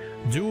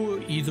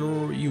 Do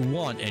either you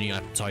want any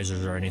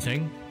appetizers or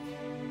anything?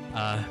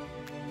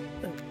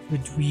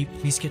 Would we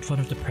please get one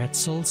of the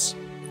pretzels?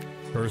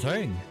 Sure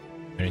thing.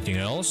 Anything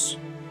else?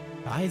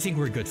 I think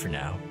we're good for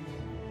now.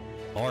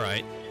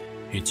 Alright,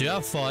 you two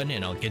have fun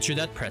and I'll get you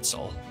that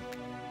pretzel.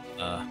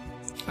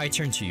 I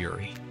turned to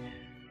Yuri.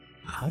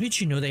 How did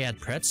you know they had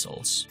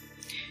pretzels?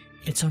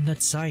 It's on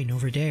that sign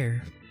over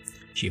there.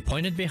 She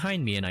pointed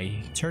behind me and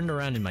I turned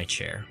around in my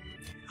chair.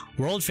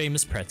 World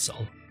famous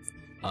pretzel.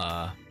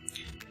 That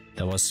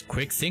was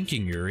quick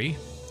thinking, Yuri.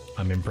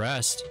 I'm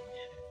impressed.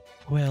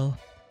 Well,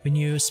 when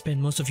you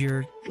spend most of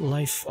your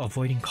life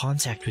avoiding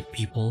contact with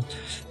people,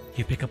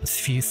 you pick up a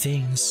few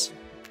things.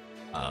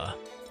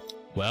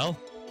 Well,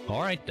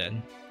 alright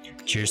then.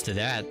 Cheers to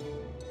that.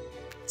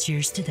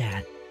 Cheers to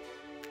that.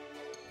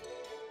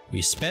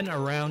 We spent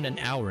around an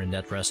hour in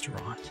that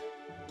restaurant.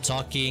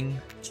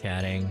 Talking,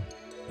 chatting,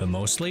 but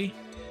mostly,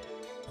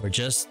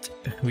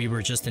 we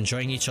were just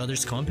enjoying each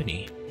other's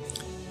company.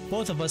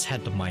 Both of us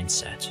had the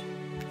mindset.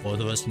 Both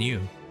of us knew.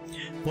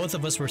 Both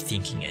of us were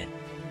thinking it.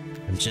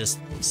 I'm just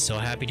so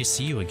happy to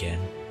see you again.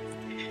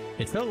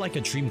 It felt like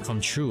a dream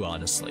come true,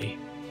 honestly.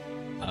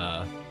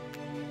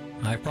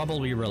 I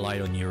probably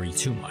relied on Yuri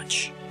too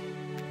much.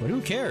 But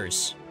who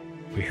cares?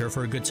 We're here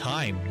for a good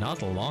time,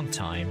 not a long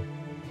time.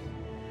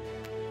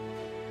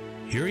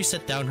 Yuri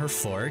set down her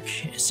fork,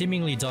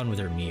 seemingly done with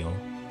her meal.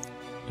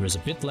 There was a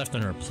bit left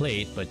on her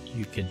plate, but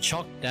you could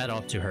chalk that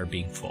up to her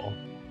being full.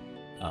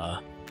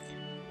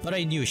 But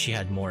I knew she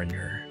had more in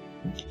her.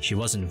 She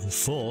wasn't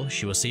full,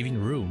 she was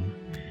saving room.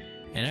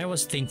 And I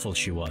was thankful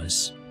she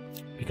was.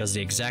 Because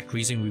the exact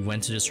reason we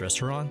went to this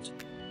restaurant,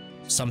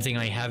 something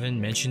I haven't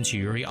mentioned to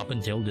Yuri up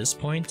until this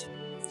point,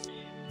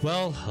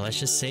 well, let's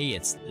just say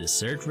it's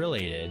dessert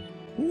related.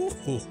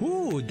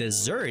 Ooh,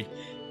 dessert!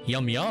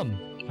 Yum yum!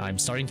 I'm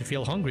starting to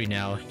feel hungry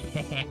now.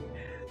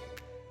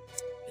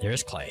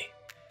 There's Clay.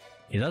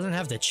 He doesn't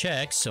have the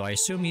check, so I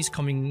assume he's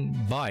coming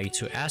by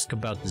to ask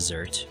about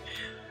dessert.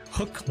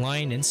 Hook,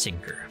 line, and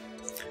sinker.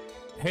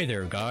 Hey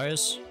there,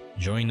 guys.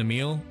 Enjoying the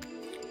meal?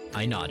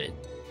 I nodded.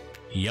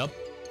 Yup.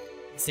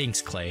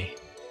 Thanks, Clay.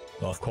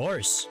 Of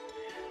course.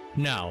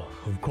 Now,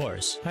 of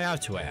course, I have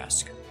to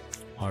ask.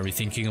 Are we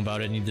thinking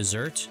about any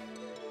dessert?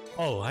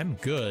 Oh, I'm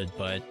good,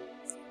 but...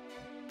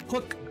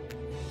 Hook,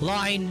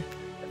 line...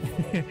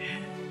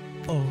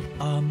 Oh,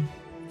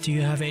 do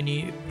you have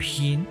any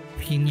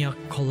pina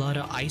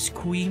colada ice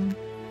cream?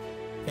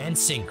 And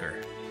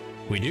sinker.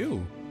 We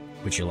do.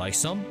 Would you like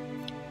some?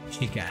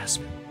 She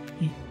gasped.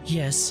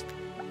 Yes,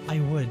 I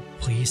would,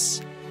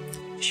 please.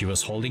 She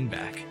was holding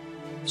back.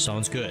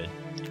 Sounds good.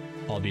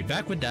 I'll be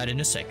back with that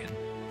in a second.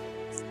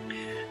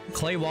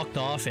 Clay walked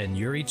off and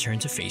Yuri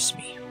turned to face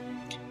me.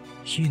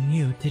 You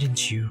knew,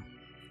 didn't you?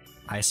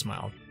 I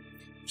smiled.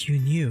 You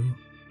knew.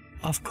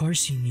 Of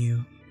course you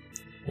knew.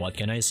 What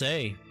can I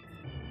say?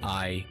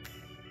 I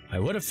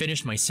would have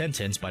finished my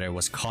sentence, but I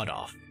was cut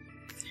off.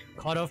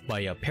 Cut off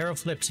by a pair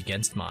of lips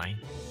against mine.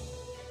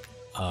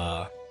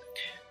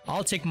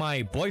 I'll take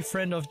my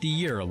Boyfriend of the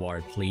Year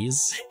award,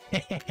 please.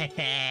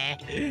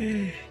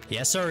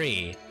 Yes,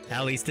 sorry.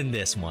 At least in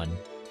this one.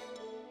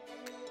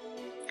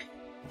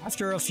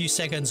 After a few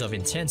seconds of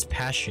intense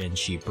passion,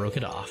 she broke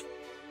it off.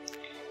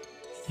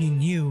 You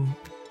knew.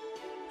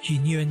 You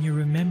knew and you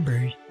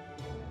remembered.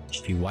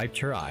 She wiped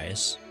her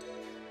eyes.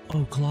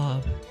 Oh,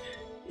 Glob.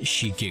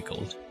 She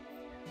giggled.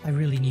 I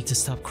really need to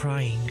stop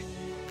crying.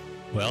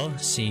 Well,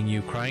 seeing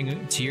you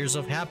crying tears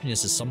of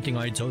happiness is something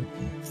I don't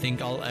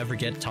think I'll ever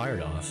get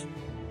tired of.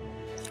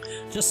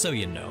 Just so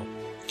you know.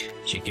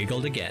 She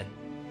giggled again.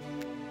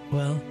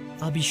 Well,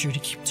 I'll be sure to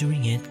keep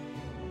doing it.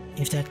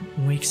 If that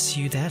makes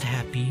you that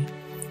happy.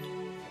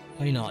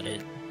 I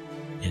nodded.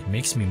 It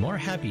makes me more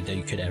happy than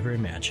you could ever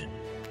imagine.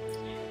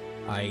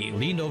 I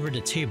leaned over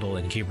the table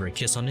and gave her a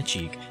kiss on the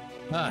cheek.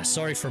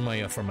 Sorry for my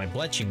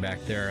bletching back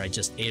there. I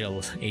just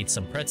ate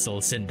some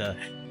pretzels in the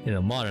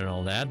mud and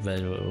all that,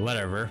 but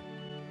whatever.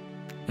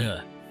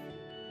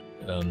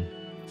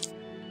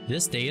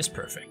 This day is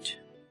perfect.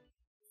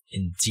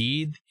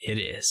 Indeed, it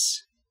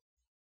is.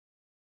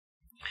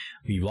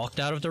 We walked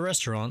out of the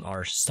restaurant,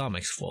 our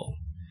stomachs full.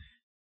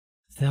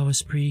 That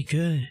was pretty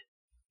good,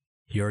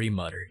 Yuri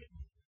muttered.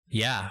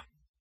 Yeah,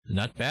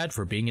 not bad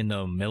for being in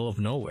the middle of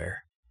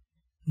nowhere.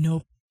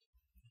 Nope.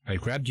 I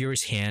grabbed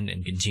Yuri's hand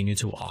and continued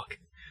to walk.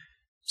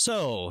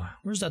 So,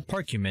 where's that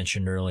park you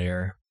mentioned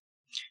earlier?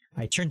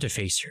 I turned to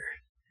face her.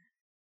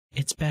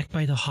 It's back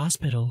by the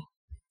hospital.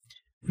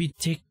 We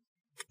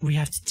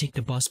have to take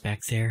the bus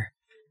back there.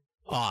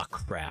 Aw,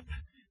 crap.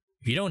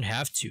 We don't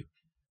have to.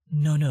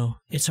 No,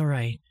 it's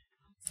alright.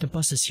 The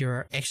buses here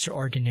are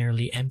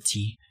extraordinarily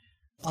empty.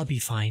 I'll be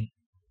fine.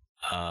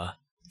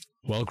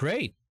 Well,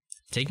 great.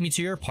 Take me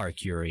to your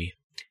park, Yuri.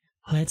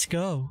 Let's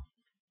go.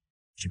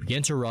 She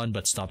began to run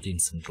but stopped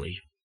instantly.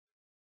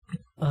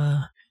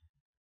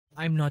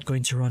 I'm not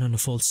going to run on a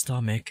full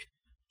stomach.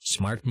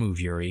 Smart move,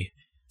 Yuri.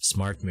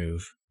 Smart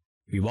move.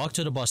 We walked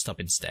to the bus stop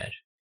instead.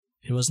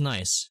 It was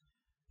nice.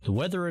 The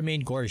weather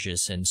remained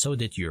gorgeous, and so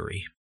did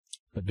Yuri.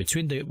 But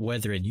between the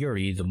weather and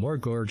Yuri, the more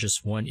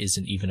gorgeous one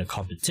isn't even a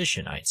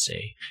competition, I'd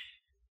say.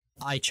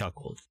 I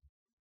chuckled.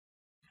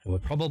 I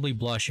would probably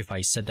blush if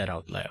I said that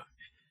out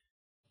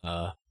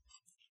loud.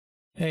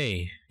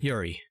 Hey,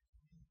 Yuri.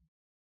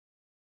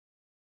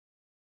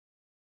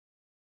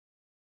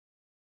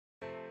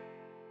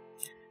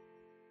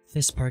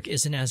 This park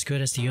isn't as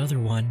good as the other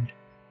one.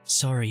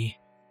 Sorry.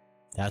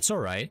 That's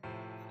alright.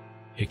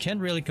 You can't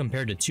really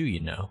compare the two, you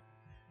know.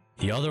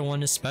 The other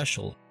one is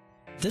special.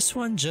 This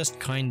one just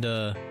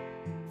kinda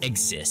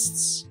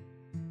exists.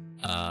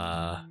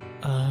 Why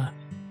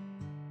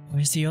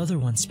is the other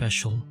one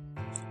special?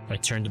 I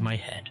turned my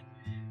head.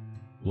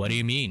 What do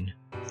you mean?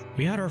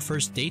 We had our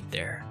first date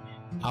there.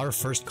 Our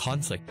first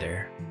conflict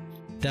there.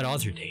 That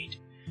other date.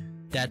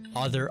 That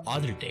other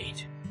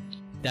date.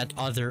 That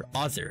other.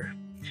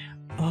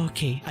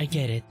 Okay, I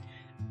get it.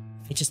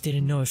 I just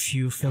didn't know if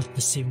you felt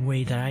the same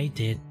way that I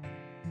did.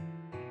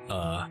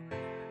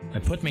 I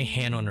put my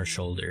hand on her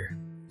shoulder.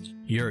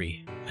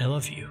 Yuri, I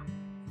love you.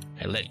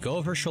 I let go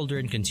of her shoulder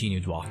and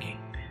continued walking.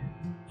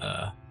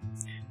 Huh?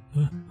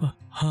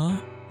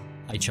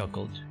 I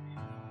chuckled.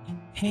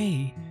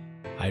 Hey.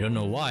 I don't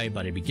know why,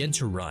 but I began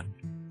to run.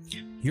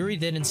 Yuri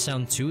didn't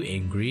sound too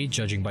angry,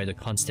 judging by the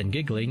constant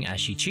giggling as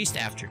she chased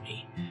after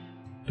me.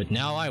 But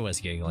now I was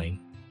giggling.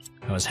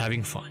 I was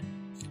having fun.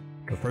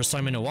 The first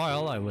time in a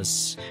while, I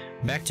was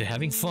back to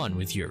having fun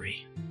with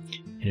Yuri.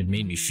 And it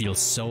made me feel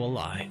so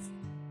alive.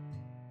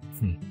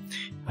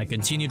 I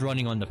continued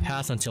running on the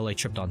path until I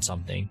tripped on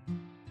something.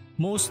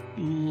 Most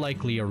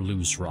likely a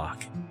loose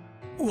rock.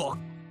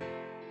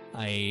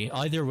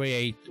 Either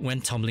way, I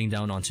went tumbling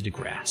down onto the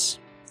grass.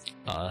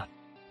 I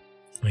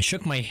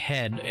shook my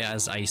head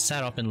as I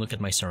sat up and looked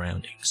at my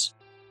surroundings.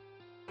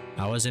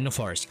 I was in a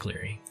forest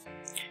clearing,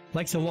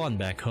 like the one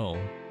back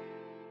home.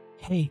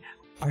 Hey,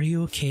 are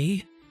you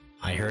okay?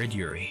 I heard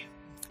Yuri.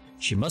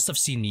 She must have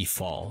seen me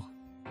fall.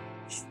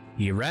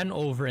 He ran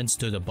over and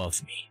stood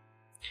above me.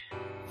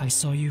 I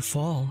saw you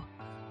fall.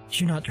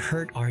 You're not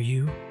hurt, are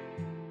you?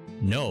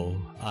 No,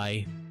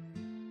 I'm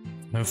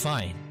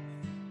fine.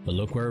 But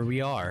look where we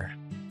are.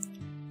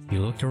 He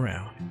looked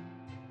around.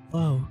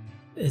 Oh,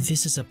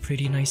 this is a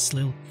pretty nice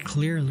little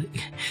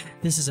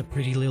This is a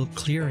pretty little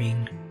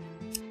clearing.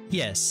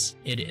 Yes,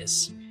 it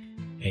is.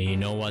 And you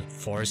know what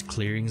forest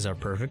clearings are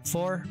perfect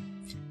for?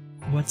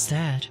 What's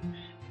that?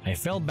 I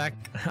fell back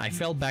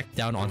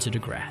down onto the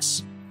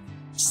grass.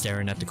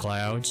 Staring at the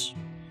clouds,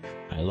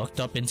 I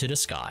looked up into the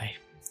sky.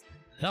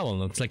 That one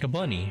looks like a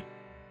bunny.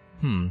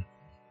 That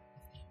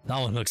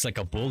one looks like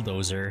a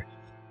bulldozer.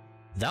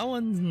 That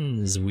one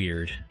is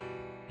weird.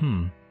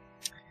 That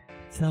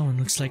one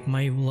looks like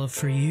my love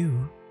for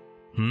you.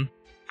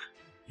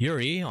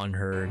 Yuri, on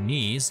her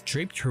knees,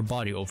 draped her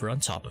body over on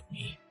top of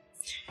me.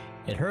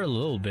 It hurt a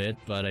little bit,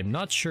 but I'm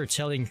not sure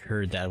telling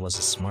her that was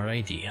a smart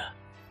idea.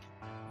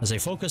 As I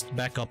focused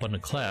back up on the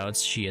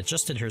clouds, she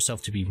adjusted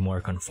herself to be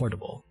more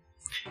comfortable.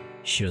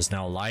 She was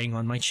now lying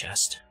on my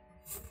chest.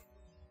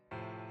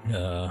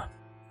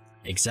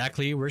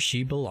 Exactly where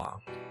she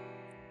belonged.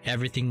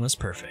 Everything was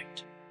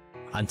perfect.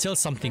 Until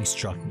something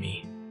struck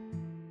me.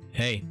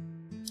 Hey.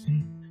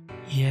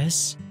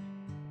 Yes?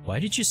 Why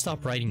did you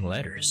stop writing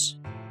letters?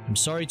 I'm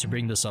sorry to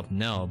bring this up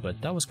now, but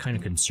that was kind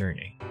of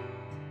concerning.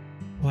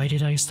 Why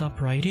did I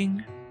stop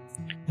writing?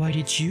 Why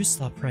did you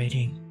stop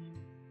writing?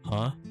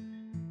 Huh?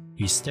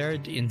 We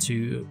stared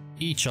into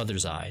each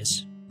other's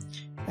eyes.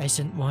 I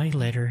sent my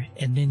letter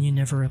and then you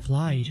never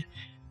replied.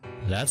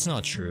 That's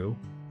not true.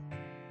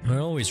 I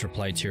always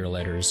replied to your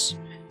letters.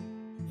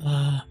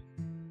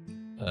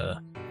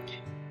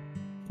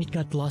 It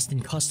got lost in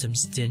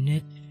customs, didn't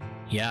it?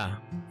 Yeah.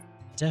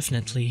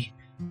 Definitely.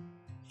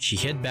 She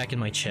hid back in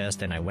my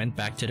chest and I went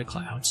back to the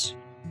clouds.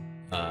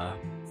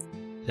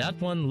 That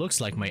one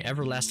looks like my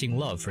everlasting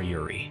love for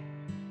Yuri.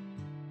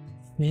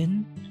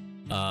 Finn?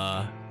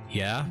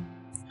 Yeah?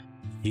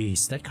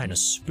 Jeez, that kinda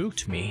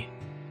spooked me.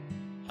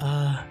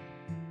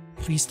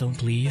 Please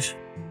don't leave.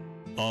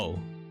 Oh.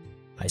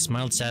 I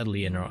smiled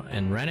sadly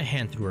and ran a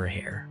hand through her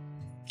hair.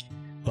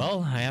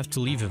 Well, I have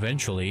to leave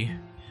eventually.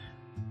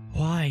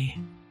 Why?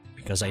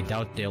 Because I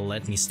doubt they'll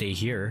let me stay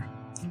here.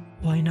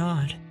 Why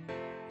not?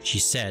 She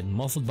said,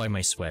 muffled by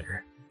my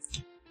sweater.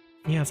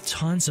 We have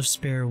tons of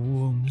spare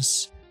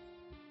rooms.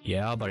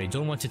 Yeah, but I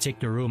don't want to take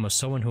the room of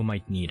someone who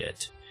might need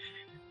it.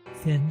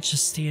 Then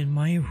just stay in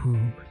my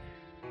room.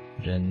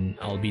 Then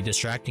I'll be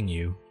distracting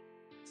you.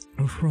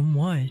 From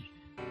what?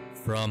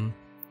 From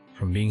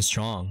being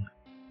strong.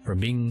 From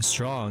being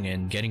strong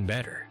and getting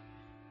better.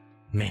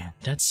 Man,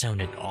 that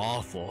sounded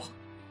awful.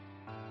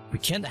 We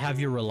can't have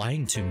you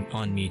relying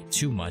on me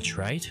too much,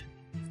 right?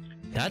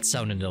 That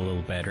sounded a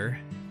little better.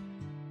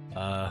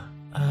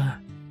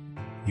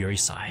 Yuri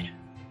sighed.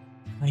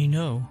 I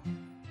know.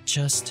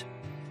 Just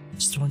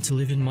want to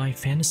live in my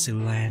fantasy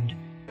land.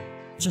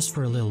 Just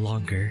for a little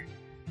longer.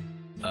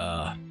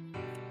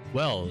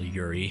 Well,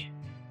 Yuri,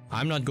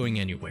 I'm not going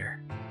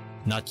anywhere.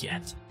 Not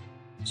yet.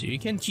 So you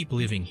can keep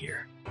living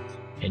here.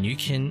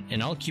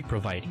 And I'll keep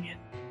providing it.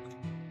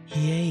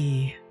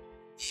 Yay.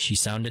 She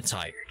sounded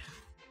tired.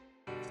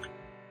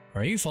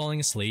 Are you falling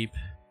asleep?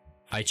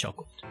 I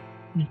chuckled.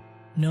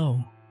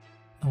 No.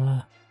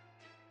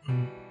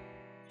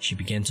 She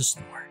began to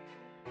snore.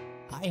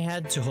 I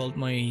had to hold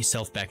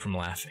myself back from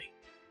laughing.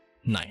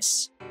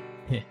 Nice.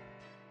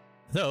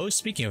 Though,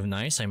 speaking of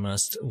nice, I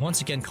must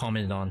once again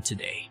comment on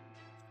today.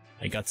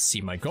 I got to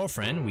see my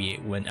girlfriend, we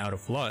went out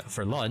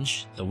for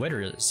lunch, the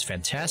weather is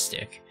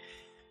fantastic.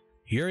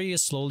 Yuri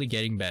is slowly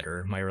getting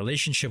better, my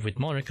relationship with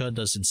Monica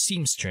doesn't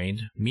seem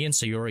strained, me and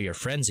Sayori are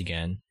friends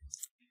again.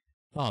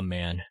 Oh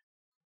man.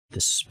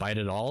 Despite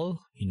it all,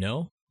 you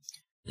know?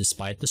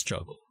 Despite the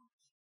struggle.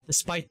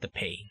 Despite the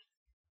pain.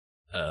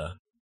 I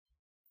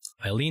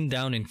leaned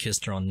down and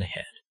kissed her on the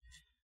head.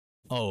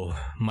 Oh,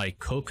 my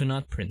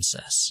coconut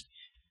princess.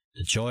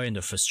 The joy and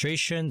the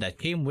frustration that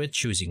came with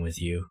choosing with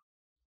you.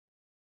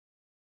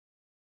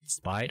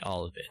 Despite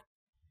all of it.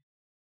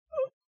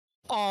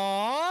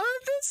 Aww,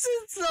 this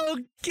is so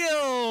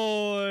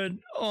cute!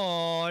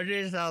 Aww,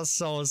 this is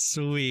so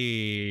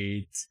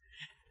sweet.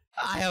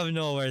 I have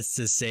no words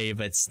to say,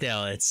 but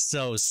still, it's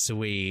so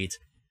sweet.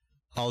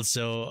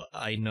 Also,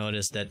 I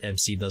noticed that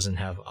MC doesn't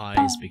have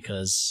eyes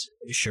because,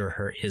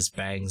 sure, his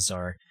bangs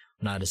are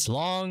not as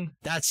long.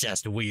 That's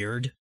just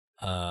weird.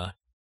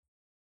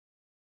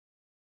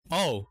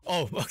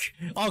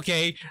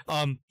 Okay.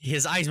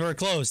 His eyes were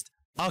closed.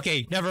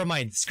 Okay, never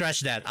mind.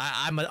 Scratch that.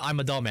 I'm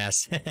a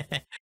dumbass.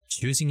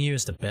 Choosing you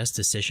is the best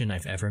decision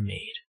I've ever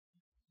made.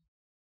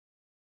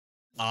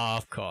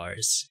 Of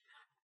course.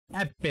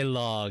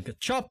 Epilogue.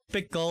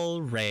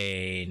 Tropical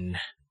Rain.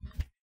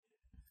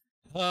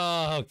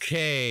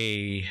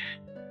 Okay.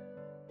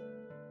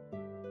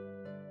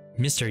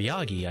 Mr.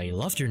 Yagi, I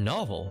loved your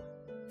novel.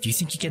 Do you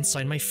think you can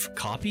sign my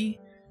copy?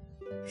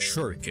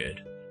 Sure,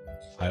 kid.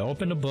 I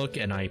opened the book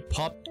and I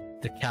popped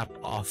the cap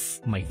off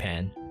my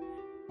pen.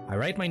 I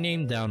write my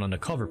name down on the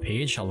cover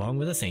page along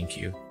with a thank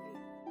you.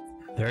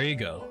 There you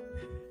go.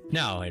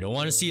 Now, I don't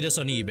want to see this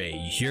on eBay,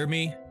 you hear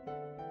me?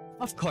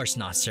 Of course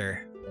not,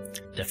 sir.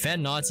 The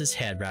fan nods his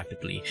head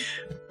rapidly.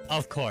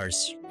 Of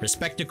course,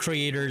 respect the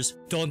creators,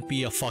 don't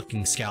be a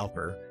fucking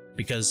scalper,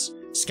 because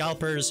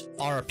scalpers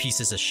are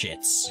pieces of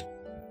shits.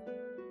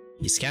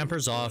 He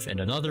scampers off and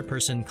another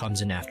person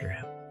comes in after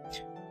him.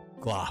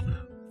 Glop,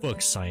 book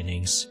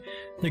signings.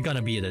 They're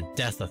gonna be the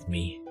death of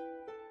me.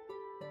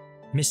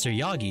 Mr.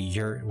 Yagi,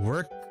 your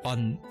work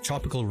on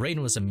Tropical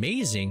Rain was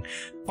amazing.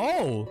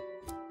 Oh!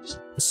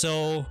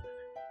 So,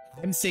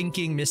 I'm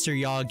thinking Mr.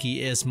 Yagi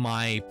is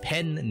my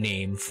pen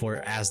name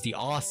as the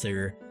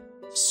author,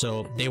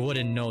 so they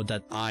wouldn't know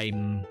that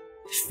I'm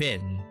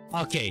Finn.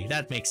 Okay,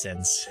 that makes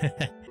sense.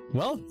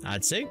 Well,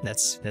 I'd say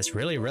that's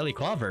really, really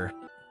clever.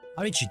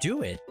 How did you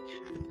do it?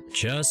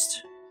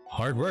 Just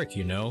hard work,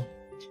 you know.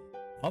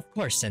 Of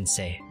course,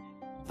 sensei.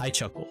 I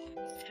chuckle.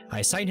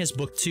 I sign his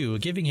book too,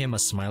 giving him a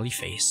smiley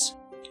face.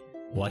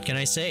 What can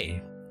I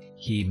say?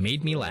 He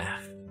made me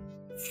laugh.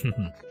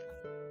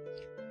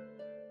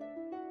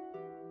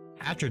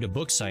 After the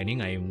book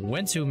signing, I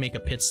went to make a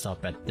pit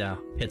stop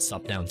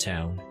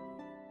downtown.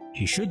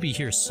 She should be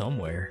here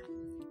somewhere.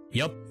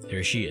 Yup,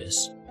 there she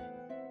is.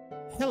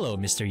 Hello,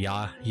 Mr.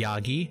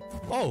 Yagi.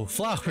 Oh,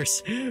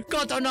 flowers!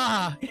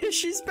 Kotonoha!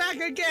 She's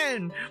back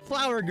again!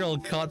 Flower girl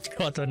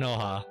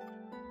Kotonoha.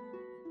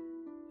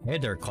 Hey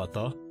there,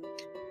 Koto.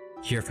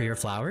 Here for your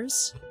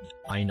flowers?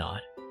 I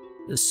nod.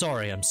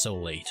 Sorry I'm so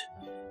late.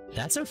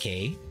 That's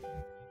okay.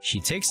 She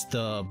takes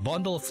the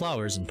bundle of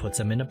flowers and puts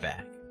them in a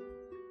bag.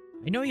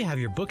 I know you have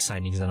your book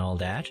signings and all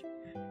that.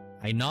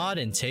 I nod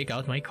and take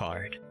out my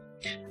card.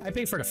 I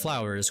pay for the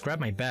flowers, grab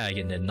my bag,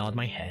 and then nod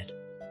my head.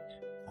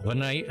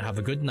 Have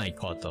a good night,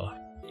 Koto.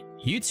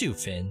 You too,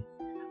 Finn.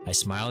 I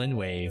smile and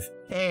wave.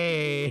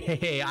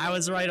 Hey, I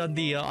was right on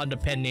the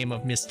pen name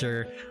of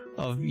Mr.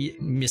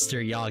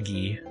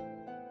 Yagi.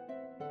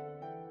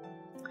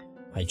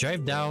 I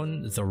drive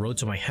down the road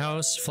to my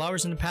house,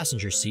 flowers in the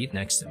passenger seat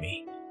next to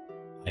me.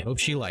 I hope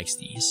she likes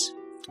these.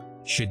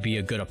 Should be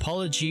a good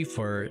apology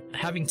for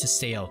having to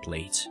stay out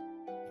late.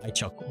 I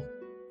chuckle.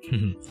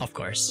 Of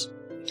course.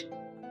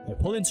 I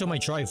pull into my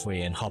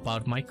driveway and hop out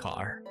of my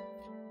car.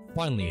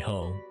 Finally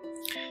home.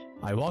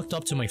 I walked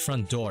up to my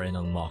front door and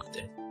unlocked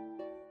it.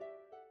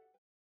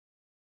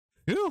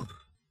 Phew!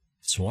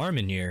 It's warm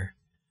in here.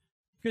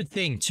 Good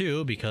thing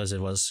too, because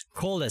it was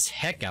cold as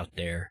heck out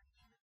there.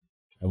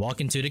 I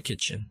walk into the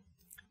kitchen,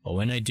 but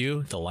when I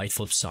do, the light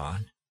flips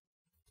on.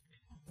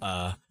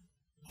 Oopsie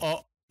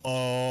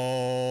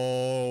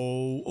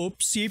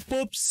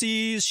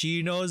poopsies,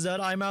 she knows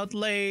that I'm out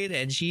late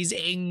and she's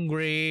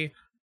angry.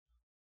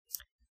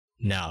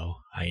 Now,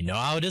 I know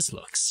how this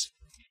looks.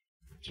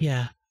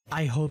 Yeah,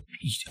 I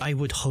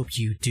would hope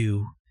you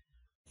do.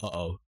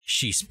 Uh-oh,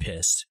 she's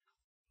pissed.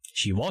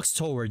 She walks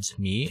towards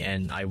me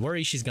and I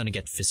worry she's gonna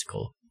get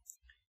physical.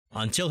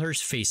 Until her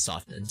face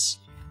softens.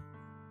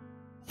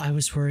 I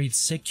was worried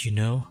sick, you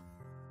know.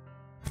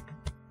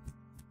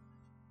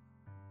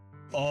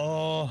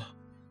 Oh,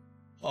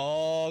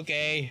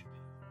 okay.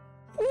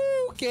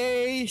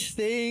 Okay,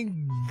 thank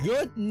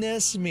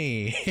goodness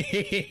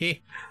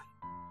me.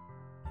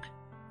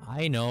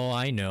 I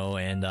know,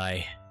 and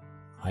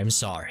I'm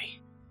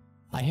sorry.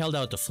 I held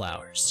out the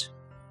flowers.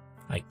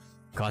 I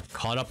got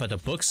caught up at a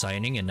book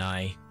signing and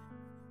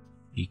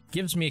he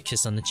gives me a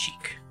kiss on the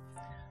cheek.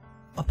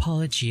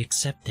 Apology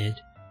accepted.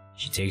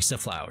 She takes the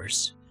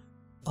flowers.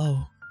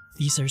 Oh,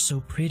 these are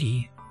so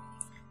pretty.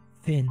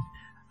 Finn,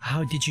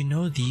 how did you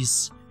know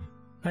these?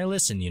 I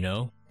listen, you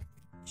know.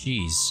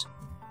 Jeez.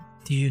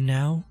 Do you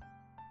now?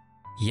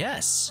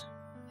 Yes.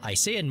 I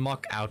say in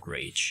mock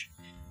outrage.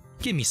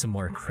 Give me some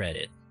more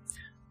credit.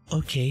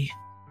 Okay.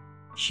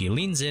 She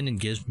leans in and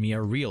gives me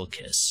a real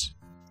kiss.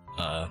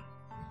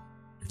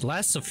 It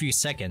lasts a few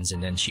seconds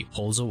and then she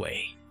pulls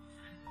away.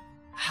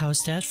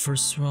 How's that for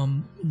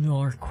some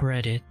more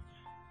credit?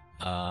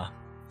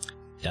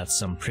 That's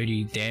some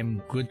pretty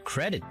damn good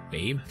credit,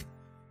 babe.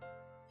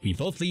 We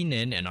both lean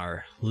in and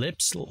our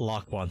lips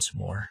lock once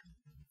more.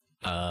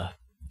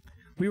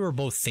 We were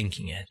both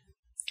thinking it.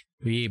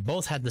 We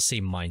both had the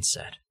same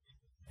mindset.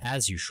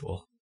 As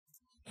usual.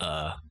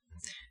 I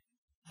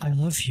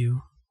love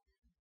you.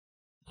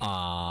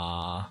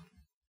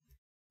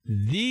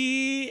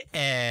 The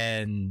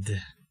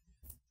end.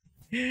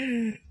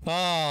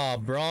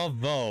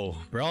 Bravo.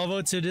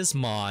 Bravo to this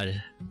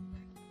mod.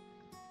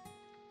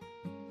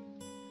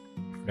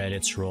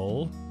 Credits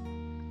roll.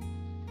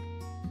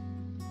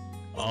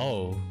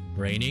 Oh,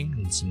 raining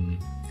and some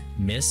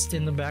mist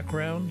in the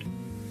background.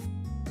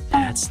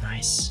 That's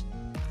nice.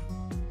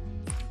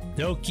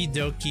 Doki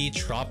Doki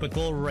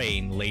Tropical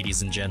Rain,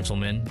 ladies and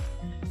gentlemen.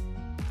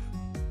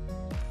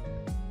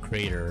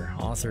 Creator,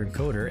 author, and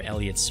coder,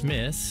 Elliott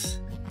Smith.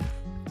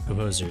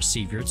 Composer,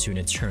 Savior, Tune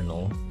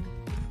Eternal.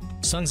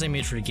 Songs I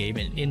made for the game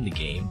and in the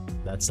game.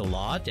 That's a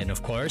lot. And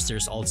of course,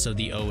 there's also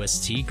the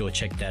OST. Go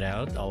check that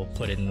out. I'll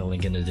put it in the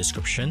link in the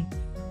description.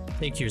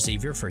 Thank you,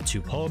 Xavier, for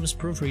 2 poems,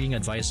 proofreading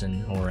advice,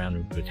 and all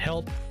around good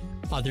help.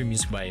 Other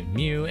music by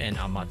Mew and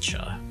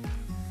Amacha.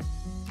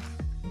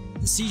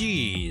 The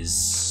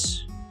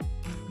CGs.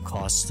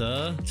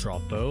 Costa,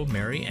 Dropo,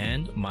 Mary,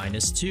 and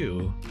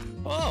 -2.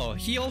 Oh,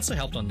 he also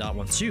helped on that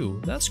one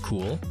too. That's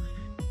cool.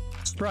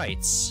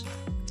 Sprites.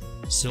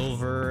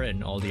 Silver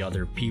and all the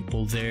other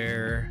people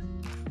there.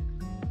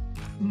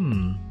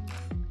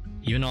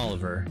 Even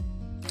Oliver.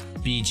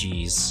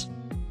 BG's.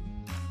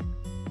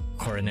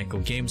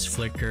 Coroneko Games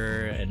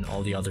Flicker and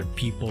all the other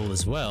people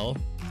as well.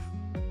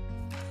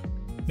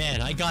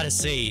 Man, I gotta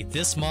say,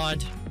 this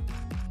mod...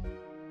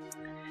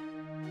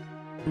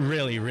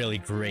 really, really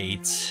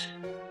great.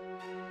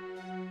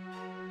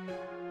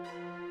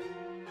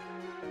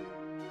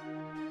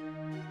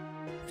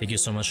 Thank you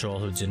so much to all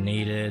who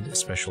donated.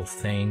 Special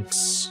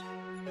thanks.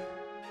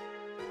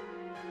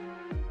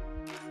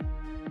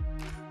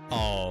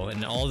 Oh,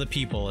 and all the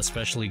people,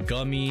 especially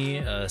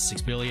Gummy,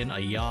 6 Billion,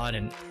 Ayad,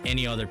 and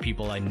any other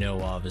people I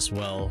know of as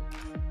well.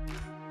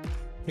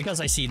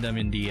 Because I see them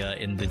in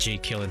the J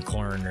Killin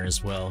corner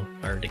as well,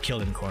 or the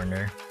Killin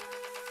corner.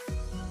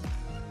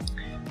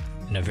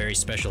 And a very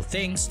special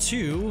thanks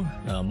to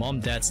Mom,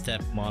 Dad,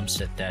 Stepmom,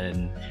 Stepdad,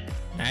 and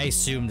I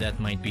assume that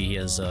might be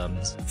his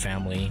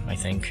family, I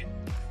think.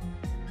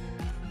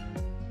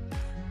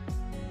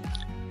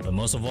 But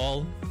most of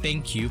all,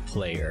 thank you,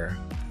 player.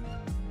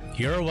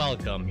 You're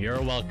welcome,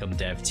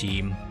 dev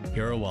team.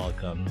 You're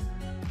welcome.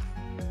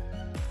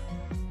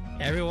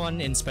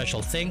 Everyone in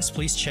special thanks,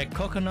 please check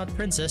Coconut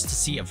Princess to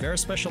see a very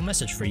special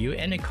message for you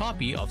and a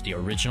copy of the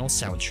original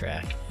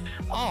soundtrack.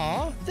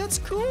 Aw, that's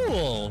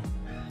cool!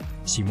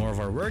 See more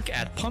of our work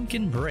at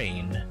Pumpkin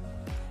Brain.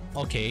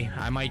 Okay,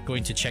 I might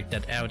going to check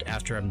that out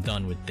after I'm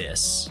done with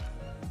this.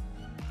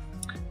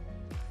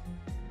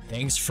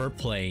 Thanks for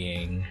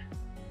playing.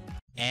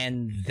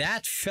 And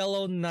that,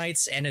 fellow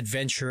knights and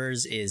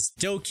adventurers, is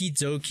Doki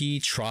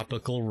Doki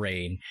Tropical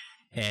Rain.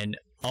 And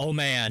oh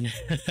man,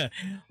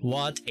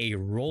 what a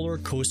roller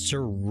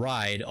coaster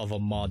ride of a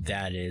mod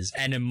that is.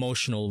 An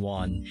emotional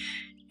one.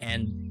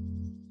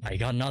 And I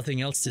got nothing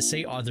else to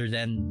say other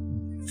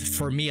than,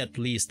 for me at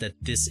least, that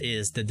this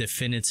is the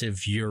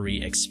definitive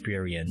Yuri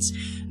experience.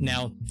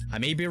 Now, I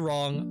may be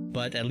wrong,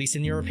 but at least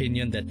in your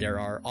opinion, that there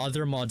are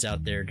other mods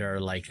out there that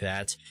are like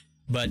that.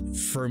 But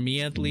for me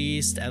at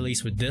least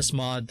with this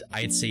mod,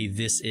 I'd say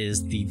this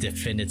is the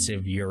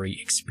definitive Yuri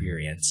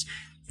experience.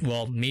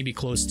 Well, maybe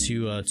close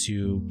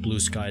to Blue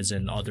Skies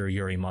and other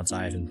Yuri mods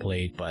I haven't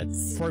played, but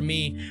for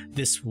me,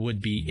 this would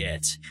be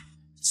it.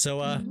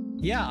 So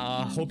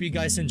yeah, hope you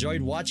guys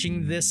enjoyed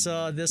watching this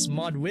this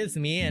mod with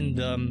me, and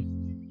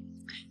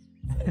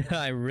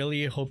I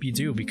really hope you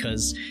do,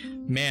 because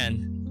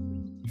man,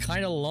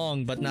 kind of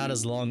long, but not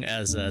as long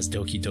as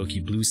Doki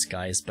Doki Blue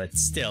Skies, but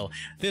still,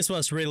 this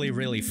was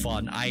really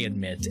fun, I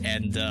admit.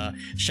 And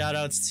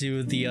shoutouts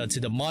to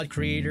the mod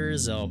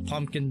creators,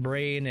 Pumpkin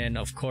Brain, and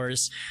of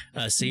course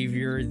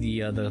Savior,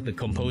 the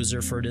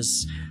composer for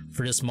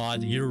this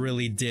mod. You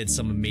really did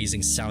some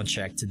amazing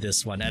soundtrack to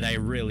this one, and I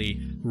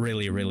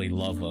really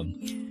love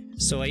them.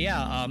 So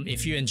yeah,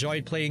 if you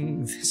enjoyed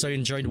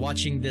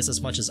watching this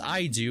as much as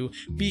I do,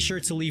 be sure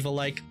to leave a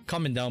like,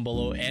 comment down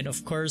below, and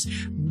of course,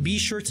 be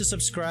sure to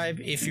subscribe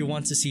if you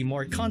want to see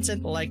more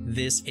content like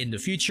this in the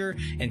future,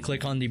 and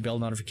click on the bell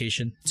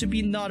notification to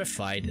be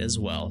notified as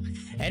well.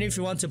 And if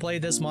you want to play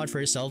this mod for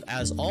yourself,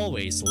 as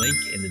always, link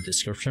in the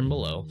description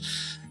below.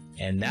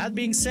 And that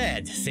being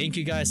said, thank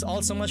you guys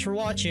all so much for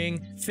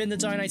watching. Finn the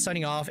Dark Knight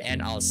signing off,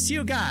 and I'll see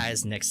you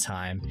guys next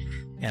time.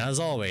 And as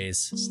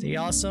always, stay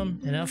awesome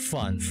and have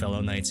fun,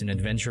 fellow knights and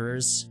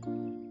adventurers.